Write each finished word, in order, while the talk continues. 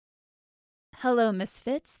Hello,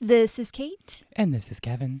 Misfits. This is Kate. And this is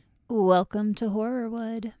Kevin. Welcome to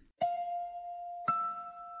Horrorwood.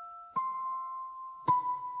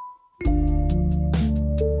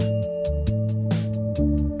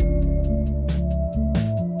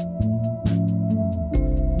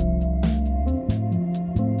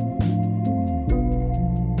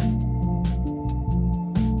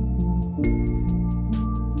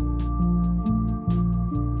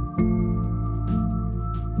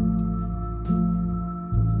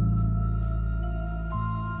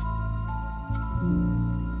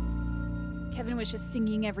 Was just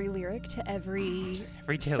singing every lyric to every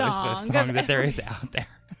Taylor Swift song that there is out there.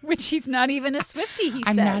 Which he's not even a Swiftie, he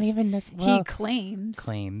I'm says. not even a... Well, he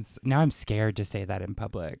claims. Now I'm scared to say that in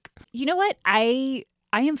public. You know what? I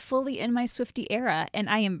am fully in my Swiftie era, and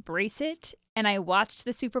I embrace it. And I watched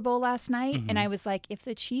the Super Bowl last night, and I was like, if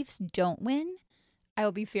the Chiefs don't win, I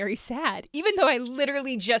will be very sad, even though I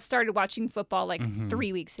literally just started watching football like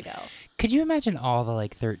 3 weeks ago. Could you imagine all the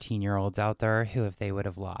 13-year-olds out there who, if they would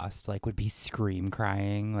have lost, would be scream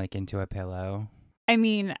crying into a pillow? I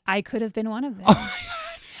mean, I could have been one of them. Oh my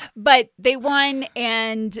God. But they won,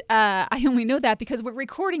 and I only know that because we're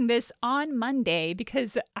recording this on Monday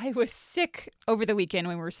because I was sick over the weekend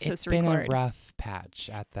when we were supposed to record. It's been a rough patch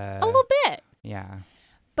at the... A little bit. Yeah.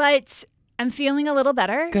 But I'm feeling a little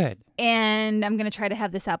better. Good. And I'm going to try to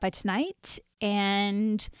have this out by tonight.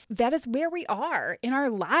 And that is where we are in our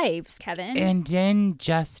lives, Kevin. And in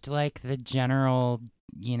just the general,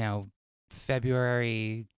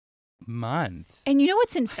 February month. And you know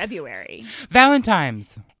what's in February?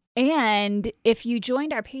 Valentine's. And if you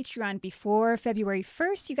joined our Patreon before February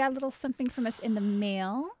 1st, you got a little something from us in the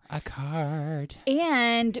mail. A card.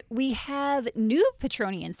 And we have new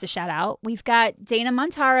Patronians to shout out. We've got Dana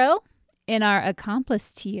Montaro in our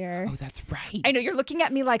accomplice tier. Oh, that's right. I know you're looking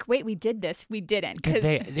at me like, wait, we did this. We didn't. Because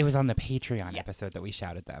it was on the Patreon episode that we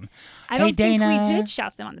shouted them. I don't think we did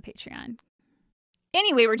shout them on the Patreon.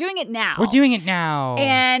 Anyway, we're doing it now.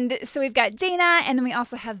 And so we've got Dana, and then we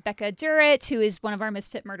also have Becca Durrett, who is one of our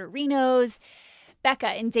Misfit Murderinos. Becca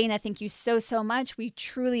and Dana, thank you so much. We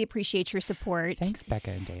truly appreciate your support. Thanks,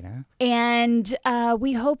 Becca and Dana. And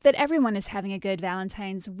we hope that everyone is having a good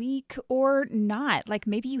Valentine's week or not.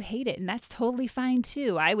 Maybe you hate it, and that's totally fine,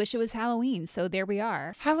 too. I wish it was Halloween, so there we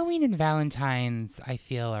are. Halloween and Valentine's, I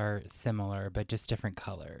feel, are similar, but just different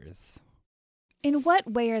colors. In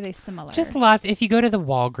what way are they similar? Just lots. If you go to the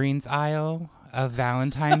Walgreens aisle of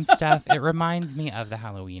Valentine's stuff, it reminds me of the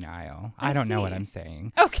Halloween aisle. I don't know what I'm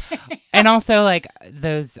saying. Okay. And also,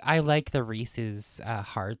 I like the Reese's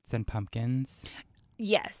hearts and pumpkins.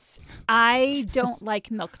 Yes. I don't like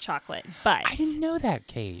milk chocolate, but... I didn't know that,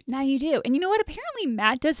 Kate. Now you do. And you know what? Apparently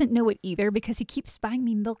Matt doesn't know it either because he keeps buying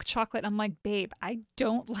me milk chocolate. I'm like, babe, I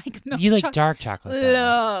don't like milk chocolate. You like dark chocolate, though.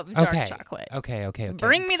 Love dark chocolate. Okay.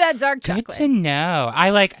 Bring me that dark chocolate. Good to know.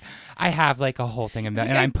 I have a whole thing of that,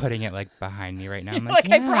 and I'm putting it behind me right now. I'm I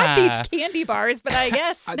brought these candy bars, but I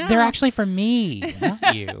guess no. They're actually for me,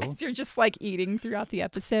 not you. You're just eating throughout the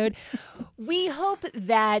episode. We hope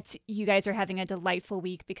that you guys are having a delightful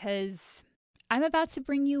week because I'm about to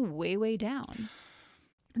bring you way down.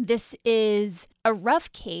 This is a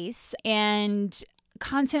rough case and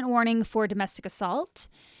content warning for domestic assault.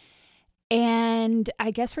 And I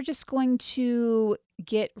guess we're just going to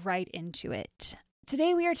get right into it.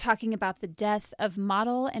 Today we are talking about the death of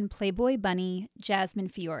model and Playboy bunny Jasmine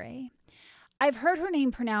Fiore. I've heard her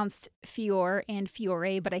name pronounced Fiore and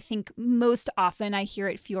Fiore, but I think most often I hear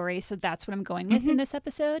it Fiore, so that's what I'm going with in this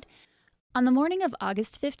episode. On the morning of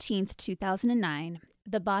August 15th, 2009,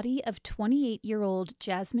 the body of 28-year-old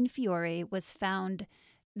Jasmine Fiore was found.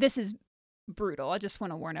 This is brutal. I just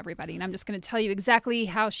want to warn everybody, and I'm just going to tell you exactly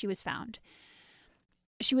how she was found.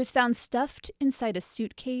 She was found stuffed inside a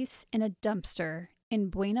suitcase in a dumpster in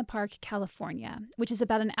Buena Park, California, which is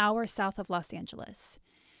about an hour south of Los Angeles.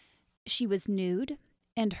 She was nude,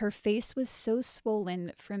 and her face was so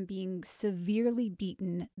swollen from being severely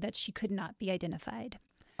beaten that she could not be identified.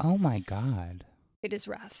 Oh, my God. It is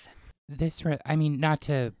rough. Not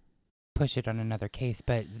to push it on another case,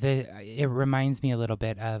 but it reminds me a little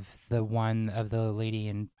bit of the one of the lady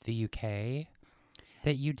in the UK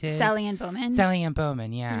that you did. Sally Ann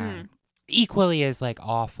Bowman, yeah. Mm. Equally as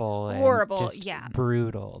awful and horrible, just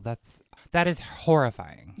brutal. That is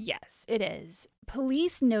horrifying. Yes, it is.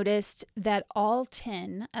 Police noticed that all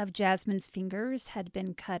 10 of Jasmine's fingers had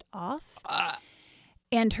been cut off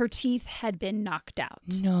and her teeth had been knocked out.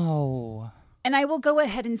 No. And I will go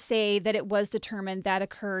ahead and say that it was determined that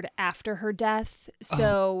occurred after her death.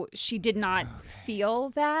 So she did not feel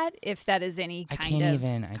that, if that is any kind of I can't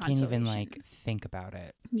even consolation. think about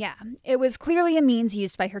it. Yeah. It was clearly a means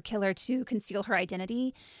used by her killer to conceal her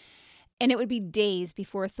identity. And it would be days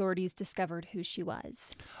before authorities discovered who she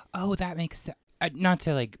was. Oh, that makes sense.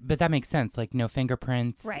 But that makes sense. Like, no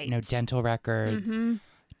fingerprints, Right. no dental records. Mm-hmm.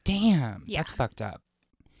 Damn, Yeah. that's fucked up.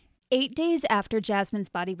 8 days after Jasmine's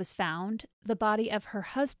body was found, the body of her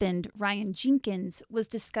husband, Ryan Jenkins, was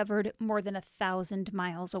discovered more than 1,000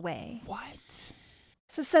 miles away. What?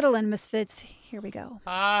 So settle in, misfits. Here we go.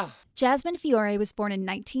 Ah. Jasmine Fiore was born in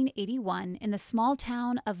 1981 in the small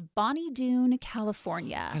town of Bonnie Doon, I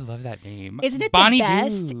California. love that name. Isn't it Bonnie the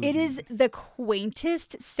best? Doon. It is the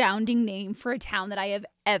quaintest sounding name for a town that I have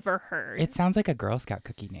ever heard. It sounds like a Girl Scout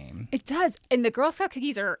cookie name. It does. And the Girl Scout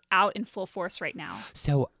cookies are out in full force right now.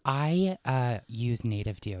 So I use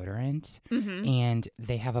Native deodorant, and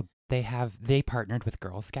they partnered with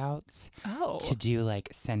Girl Scouts to do like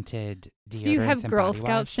scented deodorants. So you have and Girl body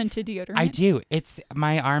Scout wash. scented deodorant? I do. It's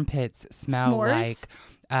my armpits smell S'mores?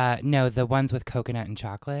 like no, the ones with coconut and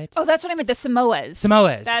chocolate. Oh, that's what I meant. The Samoas.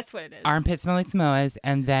 Samoas. That's what it is. Armpits smell like Samoas,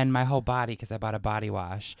 and then my whole body, because I bought a body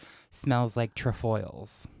wash, smells like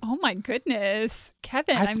trefoils. Oh my goodness,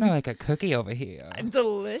 Kevin! I smell like a cookie over here.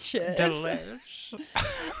 delicious. Delish.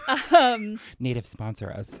 Native sponsor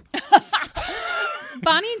us.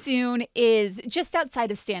 Bonnie Doon is just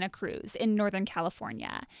outside of Santa Cruz in Northern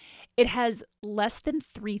California. It has less than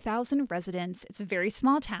 3,000 residents. It's a very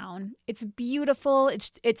small town. It's beautiful.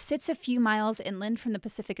 It sits a few miles inland from the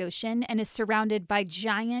Pacific Ocean and is surrounded by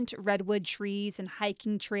giant redwood trees and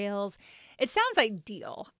hiking trails. It sounds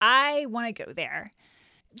ideal. I want to go there.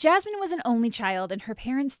 Jasmine was an only child, and her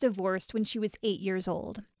parents divorced when she was 8 years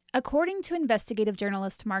old. According to investigative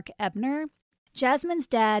journalist Mark Ebner, Jasmine's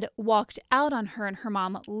dad walked out on her and her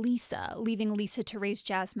mom, Lisa, leaving Lisa to raise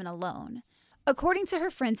Jasmine alone. According to her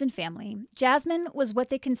friends and family, Jasmine was what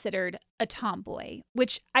they considered a tomboy,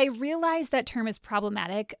 which I realize that term is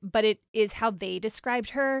problematic, but it is how they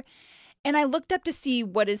described her. And I looked up to see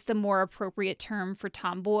what is the more appropriate term for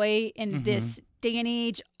tomboy in this day and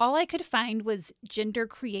age. All I could find was gender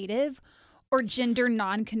creative or gender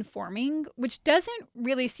non-conforming, which doesn't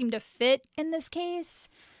really seem to fit in this case.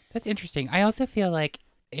 That's interesting. I also feel like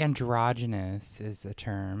androgynous is a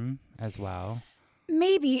term as well.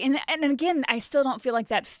 Maybe. And again, I still don't feel like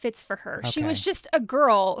that fits for her. She Okay. was just a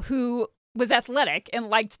girl who was athletic and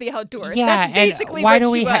liked the outdoors. Yeah, That's basically and why what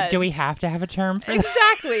do we she was. do we have to have a term for that?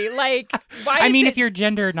 Exactly. Like, why I is mean, it if you're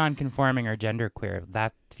gender non-conforming or genderqueer,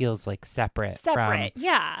 that feels like separate. separate? From,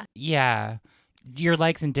 Yeah. yeah. Your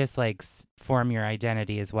likes and dislikes form your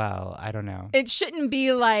identity as well. I don't know. It shouldn't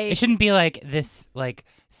be like... It shouldn't be like this, like,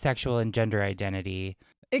 sexual and gender identity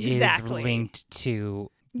Exactly. is linked to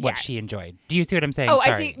what she Yes. enjoyed. Do you see what I'm saying? Oh, Sorry.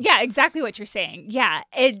 I see. Yeah, exactly what you're saying. Yeah.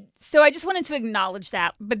 So I just wanted to acknowledge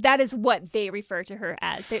that, but that is what they refer to her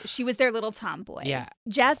as. She was their little tomboy. Yeah.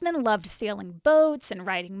 Jasmine loved sailing boats and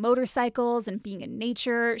riding motorcycles and being in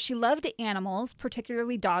nature. She loved animals,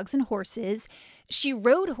 particularly dogs and horses. She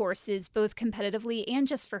rode horses both competitively and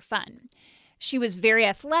just for fun. She was very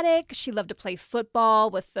athletic. She loved to play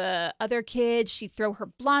football with the other kids. She'd throw her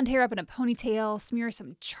blonde hair up in a ponytail, smear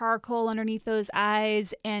some charcoal underneath those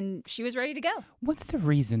eyes, and she was ready to go. What's the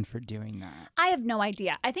reason for doing that? I have no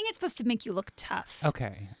idea. I think it's supposed to make you look tough.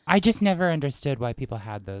 Okay. I just never understood why people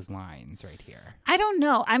had those lines right here. I don't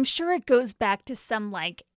know. I'm sure it goes back to some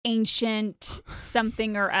like ancient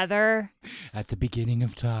something or other. At the beginning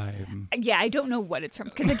of time. Yeah, I don't know what it's from.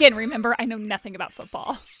 Because again, remember, I know nothing about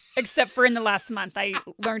football. Except for in the last month, I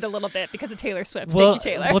learned a little bit because of Taylor Swift. Thank you,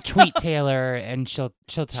 Taylor. We'll tweet Taylor and she'll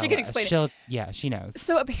tell us. She can explain it. Yeah, she knows.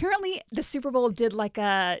 So apparently the Super Bowl did like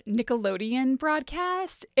a Nickelodeon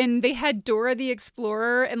broadcast, and they had Dora the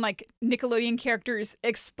Explorer and like Nickelodeon characters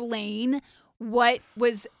explain what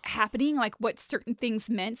was happening, like what certain things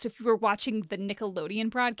meant. So if you were watching the Nickelodeon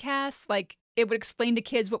broadcast, like it would explain to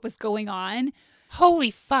kids what was going on.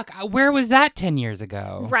 Holy fuck. Where was that 10 years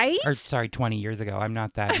ago? Right? Or sorry, 20 years ago. I'm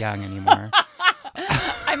not that young anymore.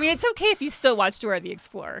 I mean, it's okay if you still watch Dora the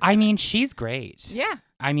Explorer. I mean, she's great. Yeah.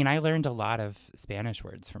 I mean, I learned a lot of Spanish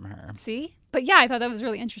words from her. See? But yeah, I thought that was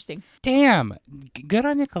really interesting. Damn. Good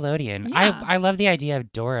on Nickelodeon. Yeah. I love the idea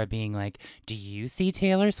of Dora being like, do you see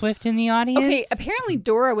Taylor Swift in the audience? Okay, apparently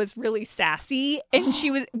Dora was really sassy. And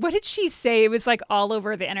she was, what did she say? It was like all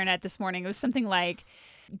over the internet this morning. It was something like,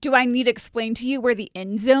 do I need to explain to you where the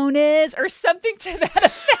end zone is? Or something to that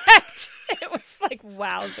effect. It was like,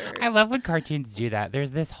 wowzers. I love when cartoons do that.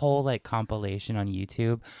 There's this whole like compilation on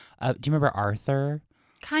YouTube. Do you remember Arthur?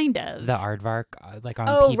 Kind of. The Aardvark, like on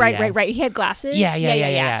Oh, PBS. right. He had glasses?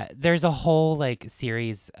 Yeah. There's a whole like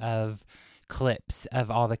series of clips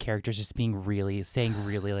of all the characters just saying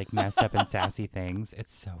really like messed up and sassy things.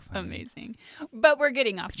 It's so funny. Amazing. But we're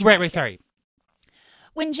getting off track. Right, sorry.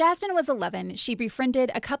 When Jasmine was 11, she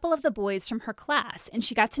befriended a couple of the boys from her class, and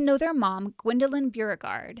she got to know their mom, Gwendolyn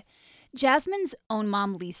Beauregard. Jasmine's own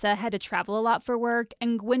mom, Lisa, had to travel a lot for work,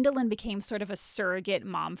 and Gwendolyn became sort of a surrogate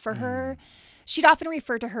mom for her. She'd often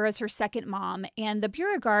refer to her as her second mom, and the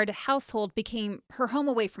Beauregard household became her home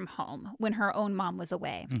away from home when her own mom was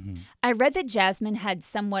away. Mm-hmm. I read that Jasmine had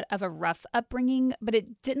somewhat of a rough upbringing, but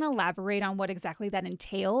it didn't elaborate on what exactly that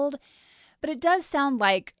entailed. But it does sound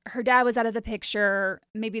like her dad was out of the picture.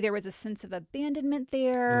 Maybe there was a sense of abandonment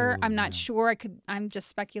there. I'm not sure. I'm just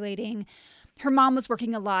speculating. Her mom was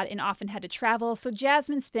working a lot and often had to travel, so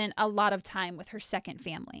Jasmine spent a lot of time with her second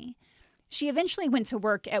family. She eventually went to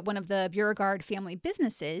work at one of the Beauregard family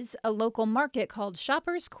businesses, a local market called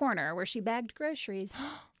Shopper's Corner, where she bagged groceries.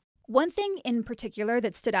 One thing in particular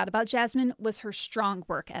that stood out about Jasmine was her strong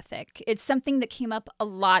work ethic. It's something that came up a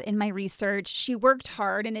lot in my research. She worked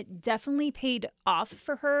hard, and it definitely paid off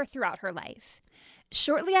for her throughout her life.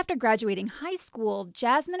 Shortly after graduating high school,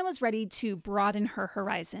 Jasmine was ready to broaden her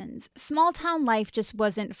horizons. Small town life just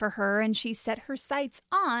wasn't for her, and she set her sights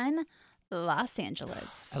on Los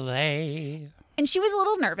Angeles. LA. And she was a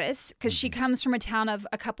little nervous because she comes from a town of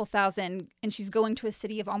a couple thousand and she's going to a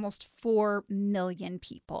city of almost 4 million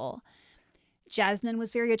people. Jasmine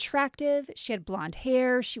was very attractive. She had blonde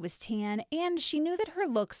hair. She was tan. And she knew that her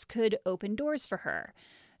looks could open doors for her.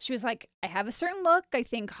 She was like, I have a certain look I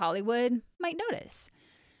think Hollywood might notice.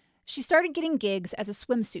 She started getting gigs as a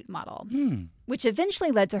swimsuit model, which eventually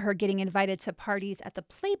led to her getting invited to parties at the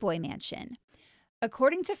Playboy Mansion.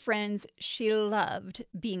 According to friends, she loved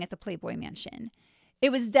being at the Playboy Mansion.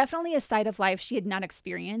 It was definitely a side of life she had not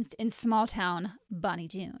experienced in small-town Bonnie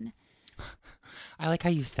Doon. I like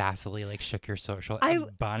how you sassily shook your social.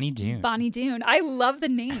 Bonnie Doon. Bonnie Doon. I love the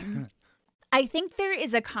name. I think there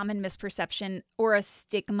is a common misperception or a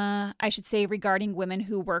stigma, I should say, regarding women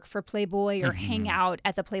who work for Playboy or hang out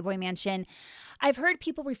at the Playboy Mansion. I've heard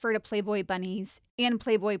people refer to Playboy bunnies and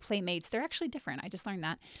Playboy playmates. They're actually different. I just learned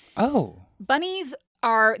that. Oh. Bunnies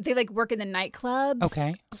they work in the nightclubs.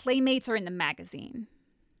 Okay. Playmates are in the magazine.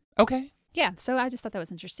 Okay. Yeah, so I just thought that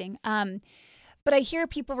was interesting. But I hear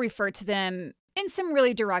people refer to them in some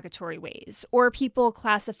really derogatory ways, or people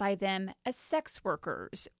classify them as sex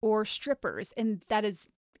workers or strippers, and that is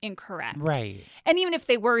incorrect. Right. And even if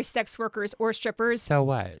they were sex workers or strippers, so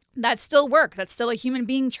what? That's still work. That's still a human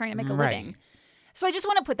being trying to make a living. So I just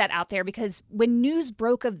want to put that out there because when news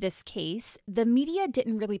broke of this case, the media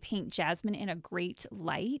didn't really paint Jasmine in a great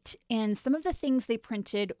light, and some of the things they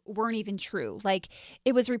printed weren't even true. Like,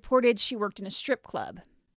 it was reported she worked in a strip club.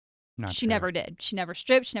 She never did. She never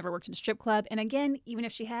stripped. She never worked in a strip club. And again, even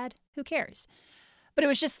if she had, who cares? But it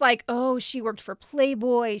was just like, oh, she worked for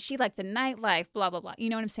Playboy. She liked the nightlife, blah, blah, blah. You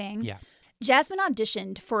know what I'm saying? Yeah. Jasmine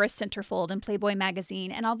auditioned for a centerfold in Playboy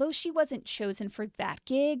magazine. And although she wasn't chosen for that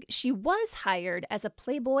gig, she was hired as a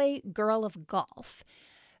Playboy girl of golf.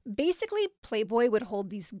 Basically, Playboy would hold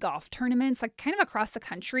these golf tournaments kind of across the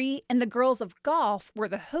country. And the girls of golf were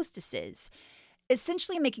the hostesses,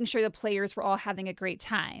 essentially making sure the players were all having a great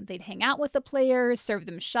time. They'd hang out with the players, serve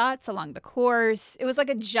them shots along the course. It was like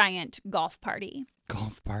a giant golf party.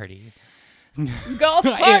 Golf party. Golf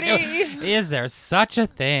party! Is there such a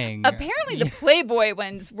thing? Apparently the Playboy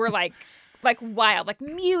ones were like wild, like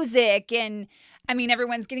music and, I mean,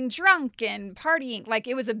 everyone's getting drunk and partying.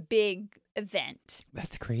 It was a big event.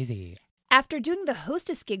 That's crazy. After doing the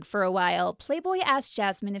hostess gig for a while, Playboy asked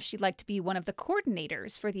Jasmine if she'd like to be one of the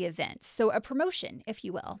coordinators for the event. So a promotion, if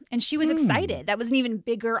you will. And she was excited. That was an even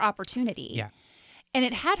bigger opportunity. Yeah. And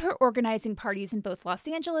it had her organizing parties in both Los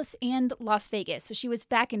Angeles and Las Vegas. So she was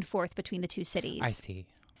back and forth between the two cities. I see.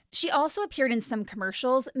 She also appeared in some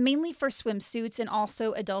commercials, mainly for swimsuits and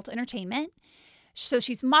also adult entertainment. So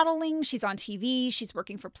she's modeling, she's on TV, she's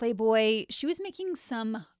working for Playboy. She was making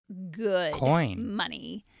some good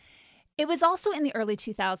money. It was also in the early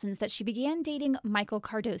 2000s that she began dating Michael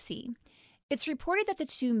Cardosi. It's reported that the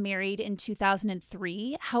two married in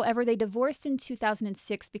 2003. However, they divorced in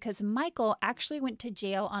 2006 because Michael actually went to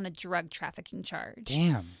jail on a drug trafficking charge.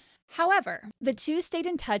 Damn. However, the two stayed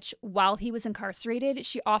in touch while he was incarcerated.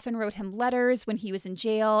 She often wrote him letters when he was in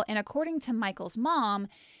jail. And according to Michael's mom,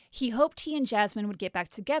 he hoped he and Jasmine would get back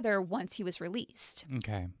together once he was released.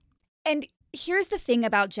 Okay. And here's the thing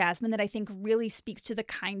about Jasmine that I think really speaks to the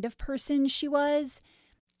kind of person she was.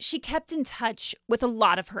 she kept in touch with a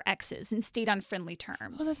lot of her exes and stayed on friendly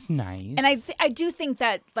terms. Oh, that's nice. And I do think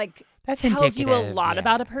that, like, that's tells you a indicative, lot yeah.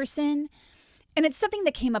 about a person. And it's something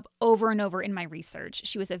that came up over and over in my research.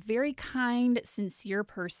 She was a very kind, sincere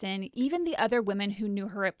person. Even the other women who knew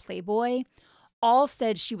her at Playboy all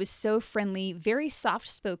said she was so friendly, very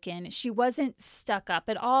soft-spoken. She wasn't stuck up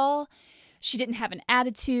at all. She didn't have an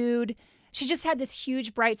attitude. She just had this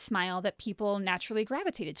huge, bright smile that people naturally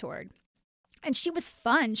gravitated toward. And she was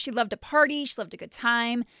fun. She loved to party. She loved a good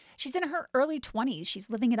time. She's in her early 20s. She's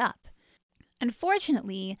living it up.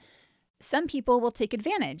 Unfortunately, some people will take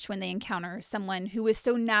advantage when they encounter someone who is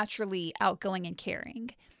so naturally outgoing and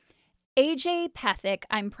caring. AJ Pathick,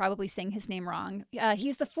 I'm probably saying his name wrong.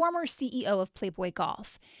 He's the former CEO of Playboy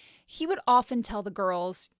Golf. He would often tell the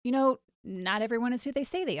girls, not everyone is who they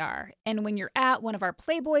say they are. And when you're at one of our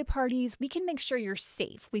Playboy parties, we can make sure you're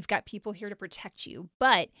safe. We've got people here to protect you.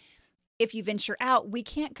 But if you venture out, we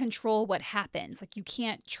can't control what happens. Like, you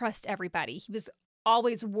can't trust everybody. He was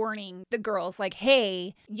always warning the girls, like,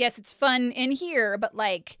 hey, yes, it's fun in here, but,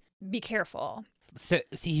 like, be careful. So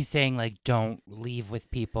he's saying, like, don't leave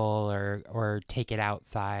with people or take it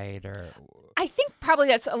outside or... I think probably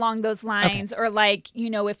that's along those lines. Okay. Or, like,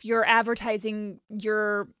 if you're advertising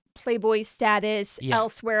your Playboy status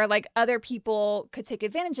elsewhere, like, other people could take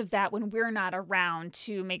advantage of that when we're not around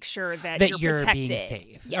to make sure that you're protected. Being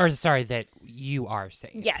safe. Yes. Or, sorry, that you are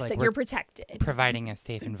safe. Yes, like, that you're protected. Providing a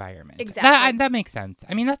safe environment. Exactly. That makes sense.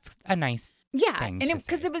 I mean, that's a nice thing and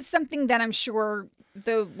because it was something that I'm sure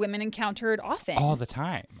the women encountered often. All the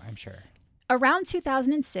time, I'm sure. Around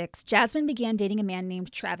 2006, Jasmine began dating a man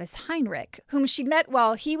named Travis Heinrich, whom she met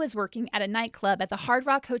while he was working at a nightclub at the Hard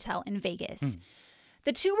Rock Hotel in Vegas.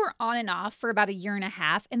 The two were on and off for about a year and a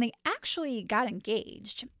half, and they actually got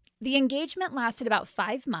engaged. The engagement lasted about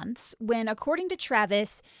 5 months when, according to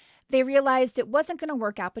Travis, they realized it wasn't going to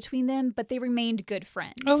work out between them, but they remained good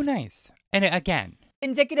friends. Oh, nice. And again,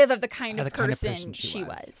 indicative of the kind of person she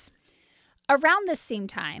was. Around this same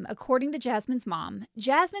time, according to Jasmine's mom,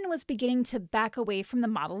 Jasmine was beginning to back away from the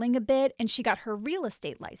modeling a bit, and she got her real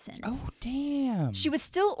estate license. Oh, damn. She was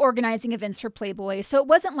still organizing events for Playboy, so it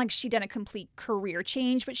wasn't like she'd done a complete career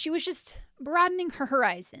change, but she was just broadening her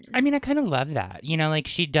horizons. I mean, I kind of love that. Like,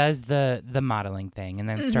 she does the modeling thing and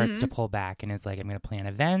then starts to pull back and is like, I'm going to plan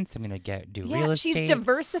events. I'm going to do real estate. She's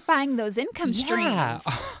diversifying those income streams.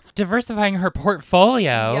 Diversifying her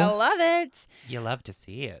portfolio. You love it. You love to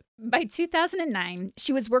see it. By 2009,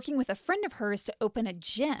 she was working with a friend of hers to open a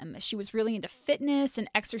gym. She was really into fitness and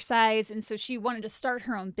exercise, and so she wanted to start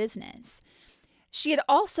her own business. She had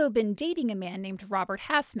also been dating a man named Robert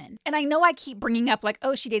Hassman. And I know I keep bringing up, like,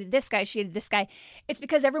 oh, she dated this guy, she dated this guy. It's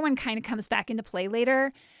because everyone kind of comes back into play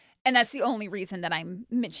later, and that's the only reason that I'm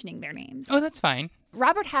mentioning their names. Oh, that's fine.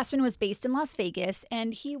 Robert Hassman was based in Las Vegas,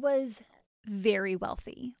 and he was very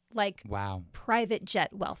wealthy. Like, wow. Private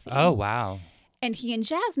jet wealthy. Oh, wow. And he and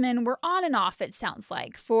Jasmine were on and off, it sounds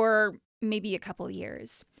like, for maybe a couple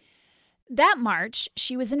years. That March,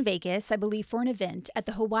 she was in Vegas, I believe, for an event at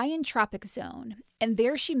the Hawaiian Tropic Zone, and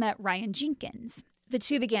there she met Ryan Jenkins. The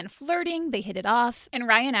two began flirting, they hit it off, and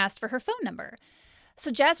Ryan asked for her phone number. So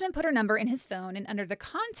Jasmine put her number in his phone, and under the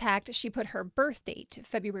contact, she put her birth date,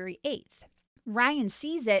 February 8th. Ryan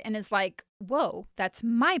sees it and is like, whoa, that's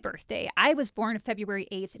my birthday. I was born February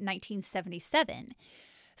 8th, 1977.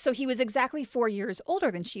 So he was exactly 4 years older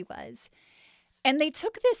than she was. And they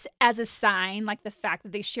took this as a sign, like the fact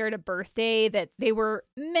that they shared a birthday, that they were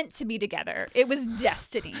meant to be together. It was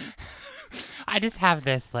destiny. I just have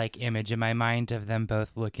this, like, image in my mind of them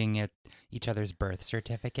both looking at each other's birth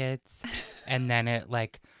certificates. And then it,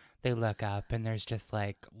 like, they look up and there's just,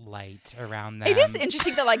 like, light around them. It is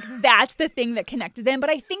interesting that, like, that's the thing that connected them. But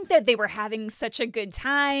I think that they were having such a good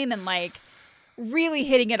time and, like, really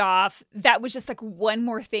hitting it off. That was just, like, one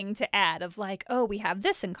more thing to add of, like, oh, we have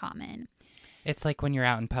this in common. It's like when you're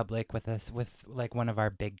out in public with like one of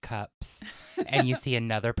our big cups and you see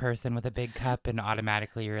another person with a big cup and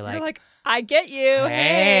automatically you're like, I get you.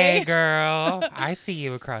 Hey, girl, I see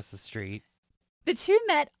you across the street. The two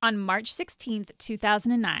met on March 16th,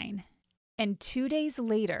 2009. And 2 days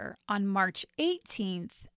later, on March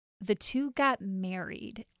 18th, the two got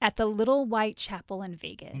married at the Little White Chapel in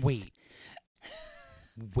Vegas. Wait.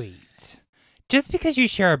 Just because you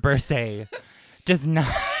share a birthday does not...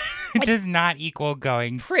 It does not equal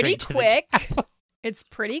going pretty straight quick. To the chapel. It's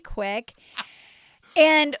pretty quick.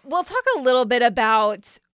 And we'll talk a little bit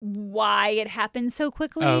about why it happened so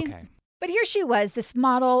quickly. Okay. But here she was, this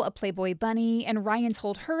model, a Playboy bunny, and Ryan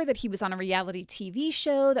told her that he was on a reality TV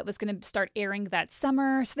show that was going to start airing that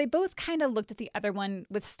summer. So they both kind of looked at the other one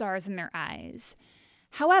with stars in their eyes.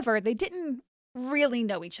 However, they didn't really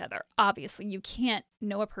know each other. Obviously, you can't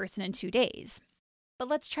know a person in 2 days. But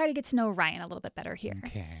let's try to get to know Ryan a little bit better here.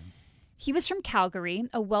 Okay. He was from Calgary,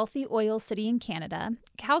 a wealthy oil city in Canada.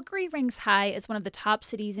 Calgary ranks high as one of the top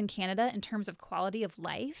cities in Canada in terms of quality of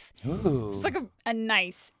life. Ooh. It's like a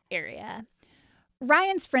nice area.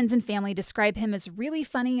 Ryan's friends and family describe him as really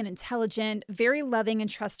funny and intelligent, very loving and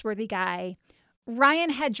trustworthy guy.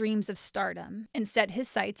 Ryan had dreams of stardom and set his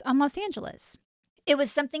sights on Los Angeles. It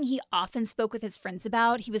was something he often spoke with his friends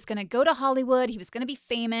about. He was going to go to Hollywood. He was going to be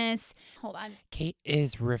famous. Hold on. Kate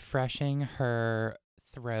is refreshing her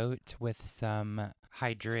throat with some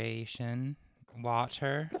hydration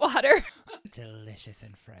water. Water. Delicious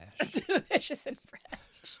and fresh. Delicious and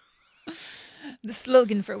fresh. The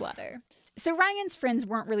slogan for water. So Ryan's friends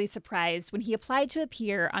weren't really surprised when he applied to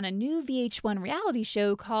appear on a new VH1 reality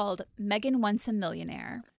show called Megan Wants a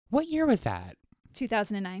Millionaire. What year was that?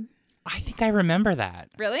 2009. I think I remember that.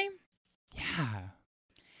 Really? Yeah.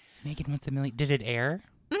 Megan Wants a Million. Did it air?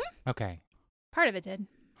 Mm-hmm. Okay. Part of it did.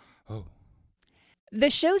 Oh. The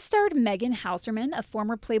show starred Megan Hauserman, a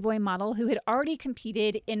former Playboy model who had already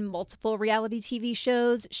competed in multiple reality TV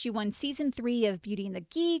shows. She won season 3 of Beauty and the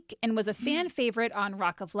Geek and was a fan favorite on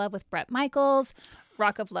Rock of Love with Bret Michaels,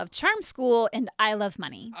 Rock of Love Charm School, and I Love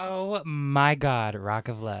Money. Oh my God, Rock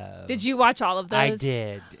of Love. Did you watch all of those? I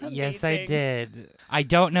did. Yes, I Amazing. did. I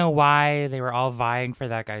don't know why they were all vying for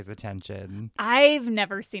that guy's attention. I've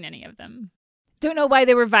never seen any of them. Don't know why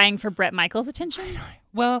they were vying for Bret Michaels' attention.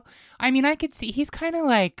 Well, I mean, I could see he's kind of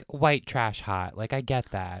like white trash hot. Like, I get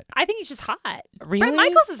that. I think he's just hot. Really? Bret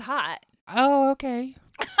Michaels is hot. Oh, okay.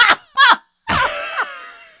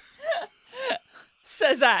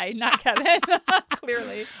 Says I, not Kevin.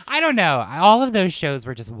 Clearly. I don't know. All of those shows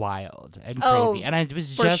were just wild and crazy. And it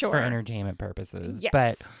was for just sure. for entertainment purposes. Yes.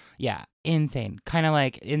 But yeah, insane. Kind of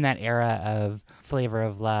like in that era of Flavor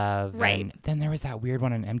of Love. Right. And then there was that weird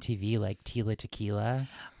one on MTV, like Tila Tequila.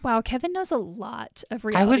 Wow, Kevin knows a lot of I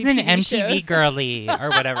reality was an TV MTV shows. girly or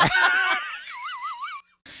whatever.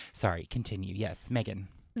 Sorry, continue. Yes, Megan.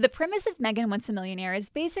 The premise of Megan Wants a Millionaire is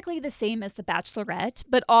basically the same as The Bachelorette,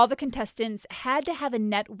 but all the contestants had to have a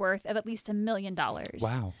net worth of at least $1 million.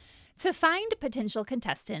 Wow. To find potential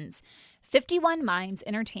contestants, 51 Minds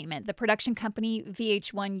Entertainment, the production company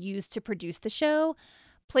VH1 used to produce the show,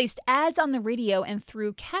 placed ads on the radio and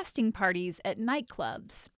threw casting parties at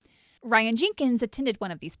nightclubs. Ryan Jenkins attended one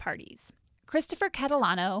of these parties. Christopher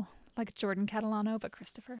Catalano, like Jordan Catalano, but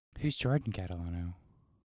Christopher. Who's Jordan Catalano?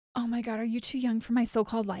 Oh my God, are you too young for My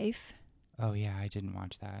So-Called Life? Oh, yeah, I didn't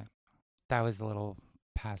watch that. That was a little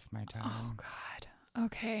past my time. Oh, God.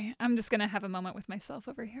 Okay, I'm just going to have a moment with myself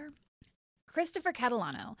over here. Christopher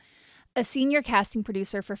Catalano, a senior casting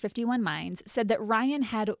producer for 51 Minds, said that Ryan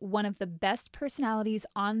had one of the best personalities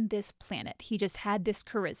on this planet. He just had this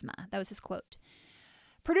charisma. That was his quote.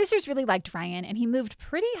 Producers really liked Ryan, and he moved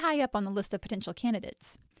pretty high up on the list of potential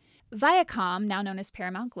candidates. Viacom, now known as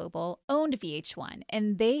Paramount Global, owned VH1,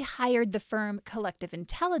 and they hired the firm Collective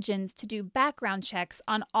Intelligence to do background checks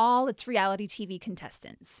on all its reality TV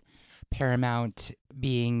contestants. Paramount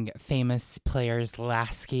being famous players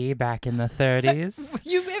Lasky back in the 30s.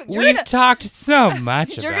 We've talked so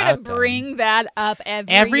much about You're going to bring that up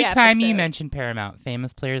every time you episode. mention Paramount,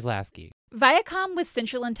 famous players Lasky. Viacom was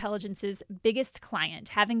Central Intelligence's biggest client,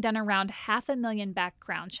 having done around 500,000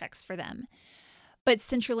 background checks for them. But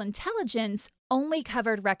Central Intelligence only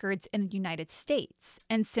covered records in the United States.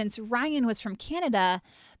 And since Ryan was from Canada,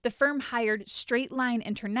 the firm hired Straight Line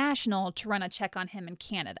International to run a check on him in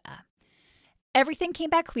Canada. Everything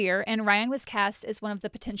came back clear, and Ryan was cast as one of the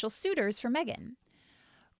potential suitors for Megan.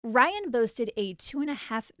 Ryan boasted a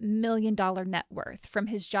 $2.5 million net worth from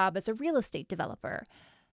his job as a real estate developer.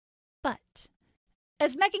 But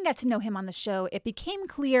as Megan got to know him on the show, it became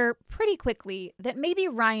clear pretty quickly that maybe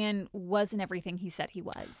Ryan wasn't everything he said he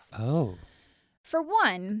was. Oh. For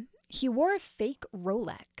one, he wore a fake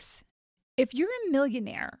Rolex. If you're a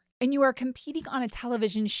millionaire and you are competing on a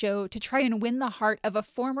television show to try and win the heart of a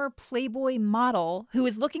former Playboy model who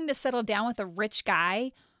is looking to settle down with a rich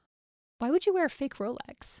guy, why would you wear a fake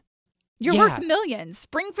Rolex? You're worth millions.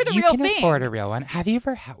 Spring for the real thing. You can afford a real one. Have you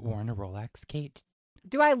ever worn a Rolex, Kate?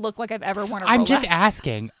 Do I look like I've ever worn a Rolex? I'm just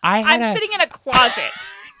asking. I'm sitting in a closet.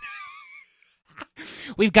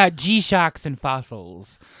 We've got G-Shocks and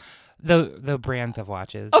Fossils. The brands of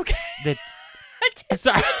watches. Okay. The, I didn't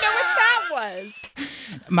even know what that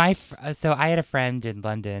was. So I had a friend in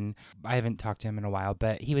London. I haven't talked to him in a while,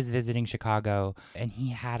 but he was visiting Chicago, and he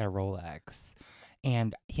had a Rolex.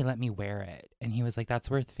 and he let me wear it. And he was like, that's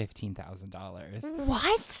worth $15,000.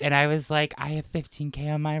 What? And I was like, I have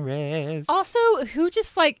 $15K on my wrist. Also, who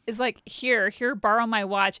just is like, here, borrow my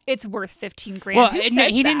watch. It's worth 15 grand. Well, Who no,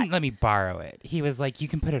 says he that? didn't let me borrow it. He was like, you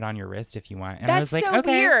can put it on your wrist if you want. And That's I was like, so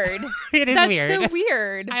okay. weird. It is weird. That's so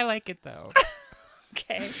weird. I like it though.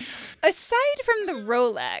 Okay. Aside from the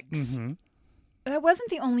Rolex, Mm-hmm. that wasn't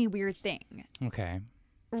the only weird thing. Okay.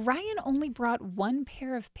 Ryan only brought one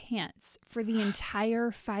pair of pants for the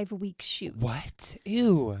entire 5-week shoot. What?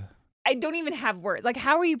 Ew. I don't even have words. Like,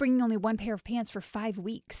 how are you bringing only one pair of pants for 5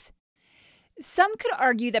 weeks? Some could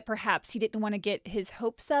argue that perhaps he didn't want to get his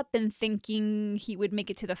hopes up and thinking he would make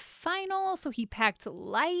it to the final, so he packed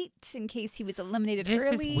light in case he was eliminated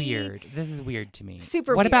early. This is weird. This is weird to me.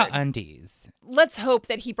 Super What weird. about undies? Let's hope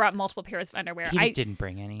that he brought multiple pairs of underwear. He just didn't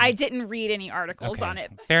bring any. I didn't read any articles on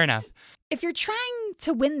it. Fair enough. If you're trying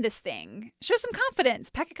to win this thing, show some confidence.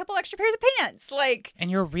 Pack a couple extra pairs of pants.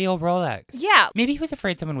 And your real Rolex. Yeah. Maybe he was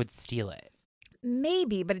afraid someone would steal it.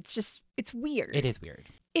 Maybe, but it's weird. It is weird.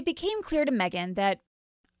 It became clear to Megan that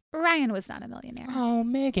Ryan was not a millionaire. Oh,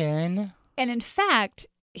 Megan. And in fact,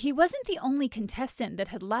 he wasn't the only contestant that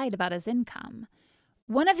had lied about his income.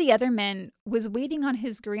 One of the other men was waiting on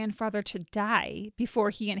his grandfather to die before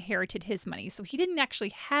he inherited his money, so he didn't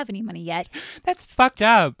actually have any money yet. That's fucked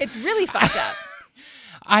up. It's really fucked up.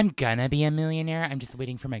 I'm gonna be a millionaire. I'm just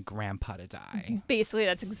waiting for my grandpa to die. Basically,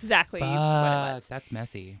 that's exactly what it was. That's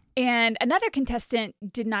messy. And another contestant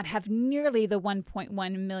did not have nearly the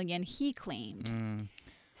 1.1 million he claimed.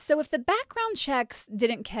 So if the background checks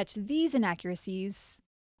didn't catch these inaccuracies,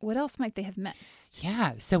 what else might they have missed?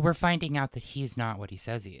 Yeah, so we're finding out that he's not what he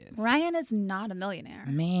says he is. Ryan is not a millionaire.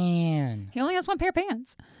 Man. He only has one pair of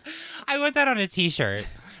pants. I want that on a t-shirt.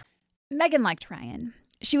 Megan liked Ryan.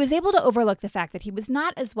 She was able to overlook the fact that he was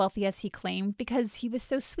not as wealthy as he claimed because he was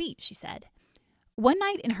so sweet, she said. One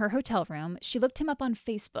night in her hotel room, she looked him up on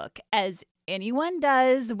Facebook, as anyone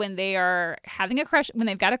does when they are having a crush, when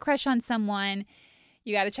they've got a crush on someone.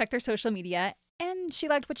 You got to check their social media, and she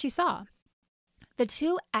liked what she saw. The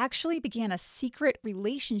two actually began a secret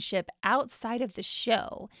relationship outside of the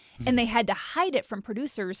show, and they had to hide it from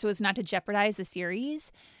producers so as not to jeopardize the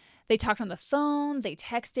series. They talked on the phone, they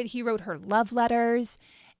texted, he wrote her love letters,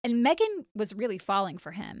 and Megan was really falling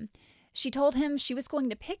for him. She told him she was going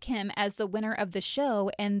to pick him as the winner of the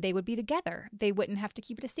show, and they would be together. They wouldn't have to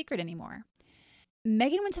keep it a secret anymore.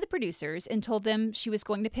 Megan went to the producers and told them she was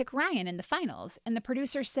going to pick Ryan in the finals, and the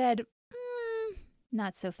producer said,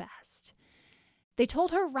 not so fast. They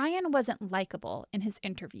told her Ryan wasn't likable in his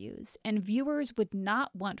interviews, and viewers would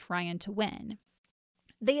not want Ryan to win.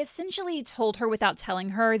 They essentially told her without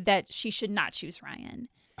telling her that she should not choose Ryan.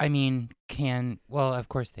 I mean, well, of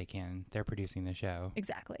course they can. They're producing the show.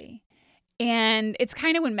 Exactly. And it's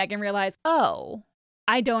kind of when Megan realized, oh,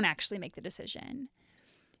 I don't actually make the decision.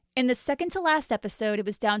 In the second to last episode, it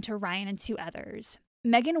was down to Ryan and two others.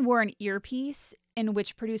 Megan wore an earpiece in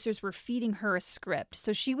which producers were feeding her a script,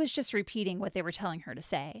 so she was just repeating what they were telling her to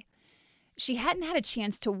say. She hadn't had a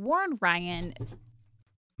chance to warn Ryan.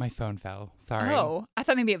 My phone fell. Sorry. Oh, I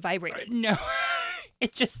thought maybe it vibrated. No.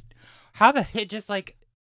 it just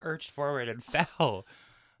urged forward and fell.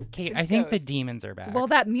 Kate, I think the demons are back. Well,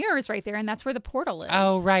 that mirror is right there, and that's where the portal is.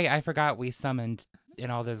 Oh, right. I forgot we summoned in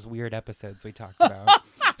all those weird episodes we talked about.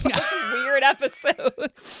 Those weird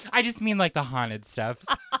episodes. I just mean like the haunted stuff.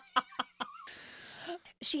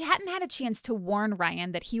 She hadn't had a chance to warn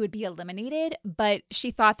Ryan that he would be eliminated, but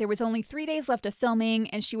she thought there was only 3 days left of filming,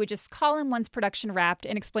 and she would just call him once production wrapped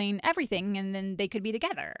and explain everything, and then they could be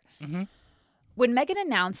together. Mm-hmm. When Megan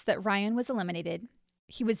announced that Ryan was eliminated,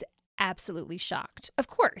 he was absolutely shocked. Of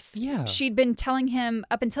course. Yeah. She'd been telling him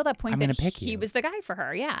up until that point that he you. was the guy for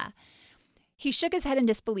her. Yeah. He shook his head in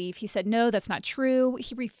disbelief. He said, no, that's not true.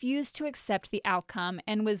 He refused to accept the outcome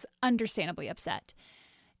and was understandably upset.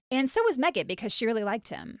 And so was Megan because she really liked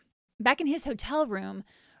him. Back in his hotel room,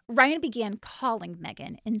 Ryan began calling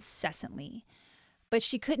Megan incessantly. But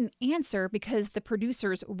she couldn't answer because the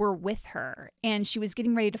producers were with her, and she was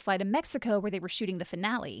getting ready to fly to Mexico where they were shooting the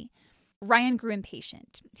finale. Ryan grew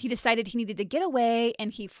impatient. He decided he needed to get away,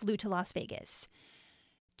 and he flew to Las Vegas.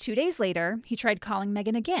 2 days later, he tried calling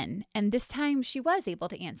Megan again, and this time she was able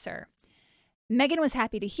to answer. Megan was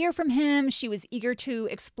happy to hear from him. She was eager to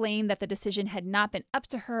explain that the decision had not been up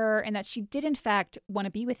to her and that she did, in fact, want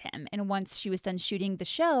to be with him. And once she was done shooting the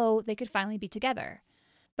show, they could finally be together.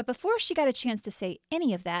 But before she got a chance to say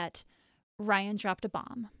any of that, Ryan dropped a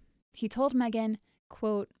bomb. He told Megan,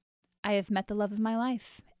 quote, I have met the love of my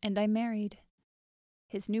life, and I'm married.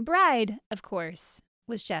 His new bride, of course,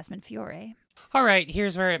 was Jasmine Fiore. All right,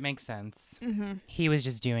 here's where it makes sense. Mm-hmm. He was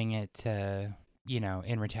just doing it to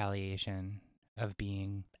in retaliation of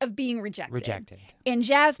being rejected. And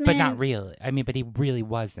Jasmine... But not really. I mean, but he really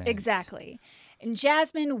wasn't. Exactly. And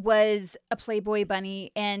Jasmine was a Playboy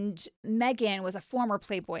bunny, and Megan was a former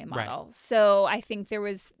Playboy model. Right. So I think there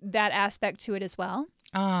was that aspect to it as well.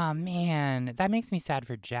 Oh, man. That makes me sad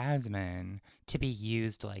for Jasmine to be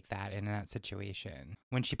used like that in that situation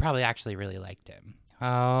when she probably actually really liked him.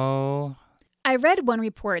 Oh... I read one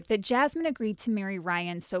report that Jasmine agreed to marry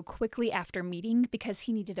Ryan so quickly after meeting because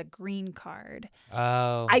he needed a green card.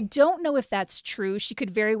 Oh. I don't know if that's true. She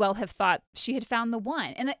could very well have thought she had found the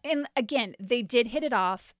one. And again, they did hit it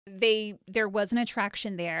off. There was an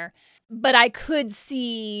attraction there. But I could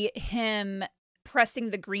see him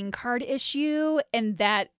pressing the green card issue and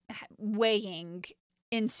that weighing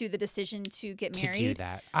into the decision to get married. To do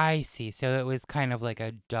that. I see. So it was kind of like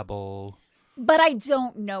a double... But I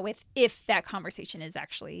don't know if that conversation is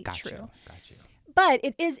actually true. Got you. But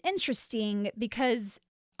it is interesting because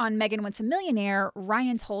on Megan Once a Millionaire,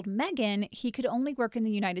 Ryan told Megan he could only work in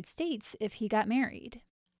the United States if he got married.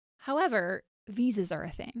 However, visas are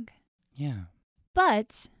a thing. Yeah.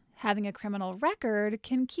 But having a criminal record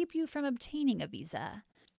can keep you from obtaining a visa.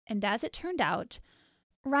 And as it turned out,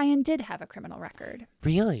 Ryan did have a criminal record.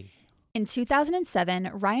 Really? In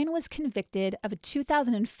 2007, Ryan was convicted of a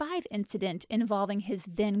 2005 incident involving his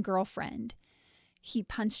then-girlfriend. He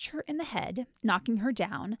punched her in the head, knocking her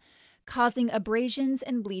down, causing abrasions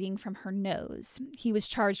and bleeding from her nose. He was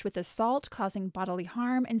charged with assault causing bodily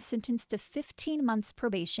harm and sentenced to 15 months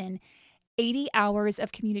probation, 80 hours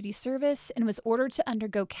of community service, and was ordered to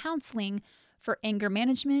undergo counseling for anger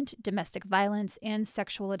management, domestic violence, and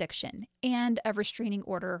sexual addiction. And a restraining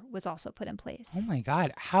order was also put in place. Oh my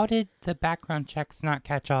God. How did the background checks not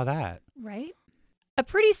catch all that? Right? A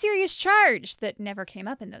pretty serious charge that never came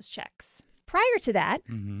up in those checks. Prior to that,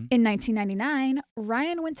 in 1999,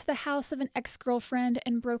 Ryan went to the house of an ex-girlfriend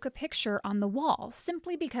and broke a picture on the wall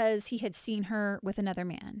simply because he had seen her with another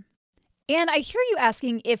man. And I hear you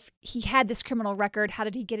asking if he had this criminal record, how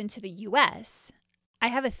did he get into the U.S.? I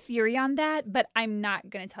have a theory on that, but I'm not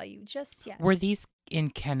going to tell you just yet. Were these in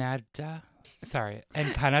Canada? Sorry,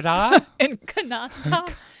 in Canada? In Canada?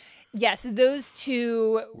 Yes, those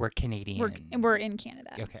two were Canadian. Were in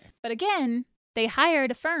Canada. Okay. But again, they hired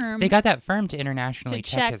a firm. They got that firm to internationally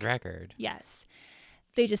check his record. Yes.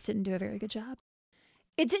 They just didn't do a very good job.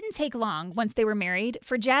 It didn't take long once they were married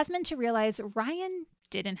for Jasmine to realize Ryan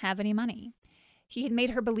didn't have any money. He had made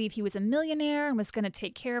her believe he was a millionaire and was going to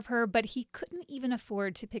take care of her, but he couldn't even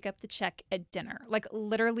afford to pick up the check at dinner. Like,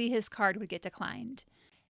 literally, his card would get declined.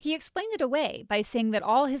 He explained it away by saying that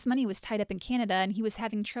all his money was tied up in Canada and he was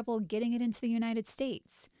having trouble getting it into the United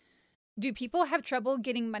States. Do people have trouble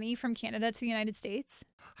getting money from Canada to the United States?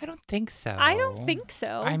 I don't think so. I don't think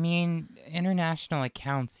so. I mean, international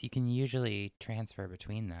accounts, you can usually transfer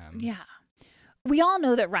between them. Yeah. We all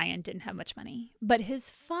know that Ryan didn't have much money, but his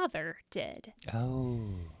father did. Oh.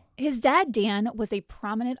 His dad, Dan, was a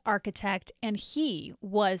prominent architect, and he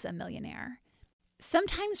was a millionaire.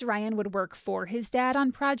 Sometimes Ryan would work for his dad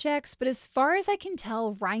on projects, but as far as I can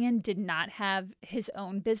tell, Ryan did not have his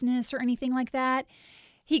own business or anything like that.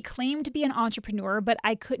 He claimed to be an entrepreneur, but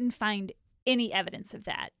I couldn't find any evidence of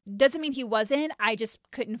that. Doesn't mean he wasn't. I just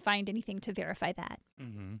couldn't find anything to verify that.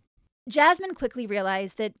 Mm-hmm. Jasmine quickly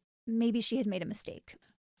realized that maybe she had made a mistake.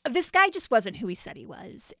 This guy just wasn't who he said he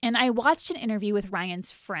was. And I watched an interview with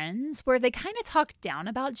Ryan's friends where they kind of talked down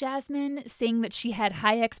about Jasmine, saying that she had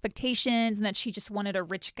high expectations and that she just wanted a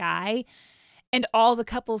rich guy. And all the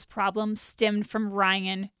couple's problems stemmed from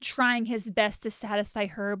Ryan trying his best to satisfy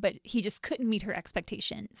her, but he just couldn't meet her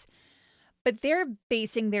expectations. But they're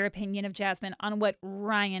basing their opinion of Jasmine on what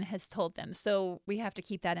Ryan has told them, so we have to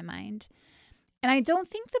keep that in mind. And I don't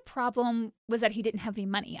think the problem was that he didn't have any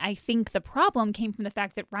money. I think the problem came from the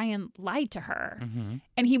fact that Ryan lied to her. Mm-hmm.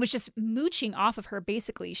 And he was just mooching off of her,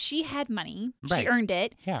 basically. She had money. Right. She earned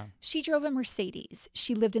it. Yeah. She drove a Mercedes.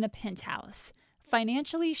 She lived in a penthouse.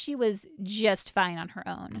 Financially, she was just fine on her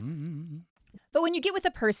own. Mm-hmm. But when you get with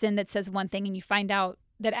a person that says one thing and you find out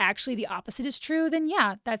that actually the opposite is true, then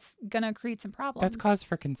yeah, that's going to create some problems. That's cause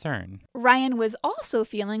for concern. Ryan was also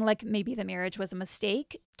feeling like maybe the marriage was a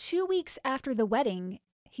mistake. 2 weeks after the wedding,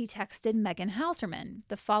 he texted Megan Hauserman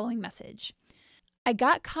the following message. I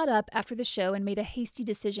got caught up after the show and made a hasty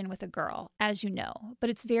decision with a girl, as you know,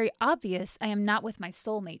 but it's very obvious I am not with my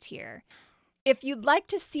soulmate here. If you'd like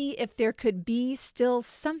to see if there could be still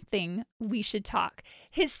something, we should talk.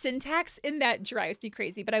 His syntax in that drives me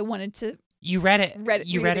crazy, but I wanted to... You read it.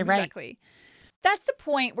 You read it right. Exactly. That's the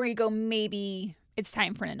point where you go, maybe it's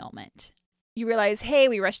time for an annulment. you realize, hey,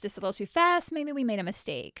 we rushed this a little too fast. Maybe we made a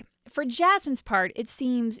mistake. For Jasmine's part, it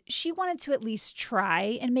seems she wanted to at least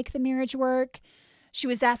try and make the marriage work. She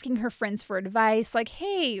was asking her friends for advice, like,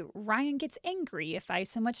 hey, Ryan gets angry if I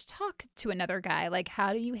so much talk to another guy. Like,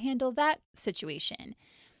 how do you handle that situation?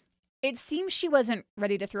 It seems she wasn't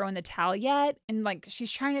ready to throw in the towel yet. And like,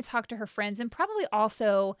 she's trying to talk to her friends and probably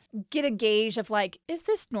also get a gauge of like, is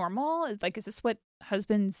this normal? Like, is this what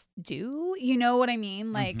husbands do? You know what I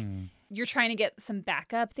mean? Like, you're trying to get some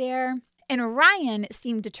backup there. And Ryan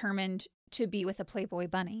seemed determined to be with a Playboy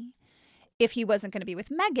bunny. If he wasn't going to be with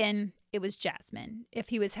Megan, it was Jasmine. If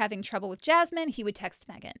he was having trouble with Jasmine, he would text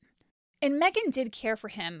Megan. And Megan did care for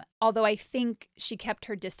him, although I think she kept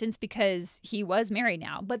her distance because he was married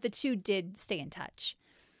now, but the two did stay in touch.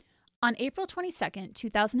 On April 22nd,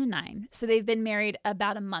 2009, so they've been married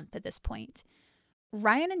about a month at this point,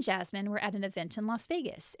 Ryan and Jasmine were at an event in Las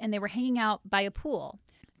Vegas, and they were hanging out by a pool.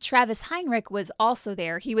 Travis Heinrich was also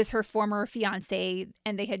there. He was her former fiance,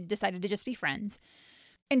 and they had decided to just be friends.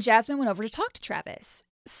 And Jasmine went over to talk to Travis.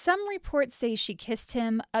 Some reports say she kissed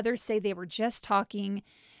him. Others say they were just talking.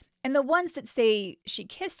 And the ones that say she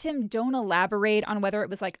kissed him don't elaborate on whether it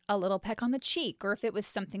was like a little peck on the cheek or if it was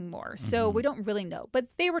something more. So we don't really know, but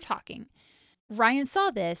they were talking. Ryan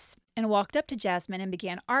saw this and walked up to Jasmine and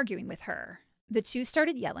began arguing with her. The two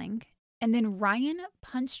started yelling, and then Ryan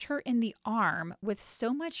punched her in the arm with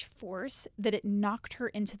so much force that it knocked her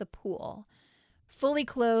into the pool. Fully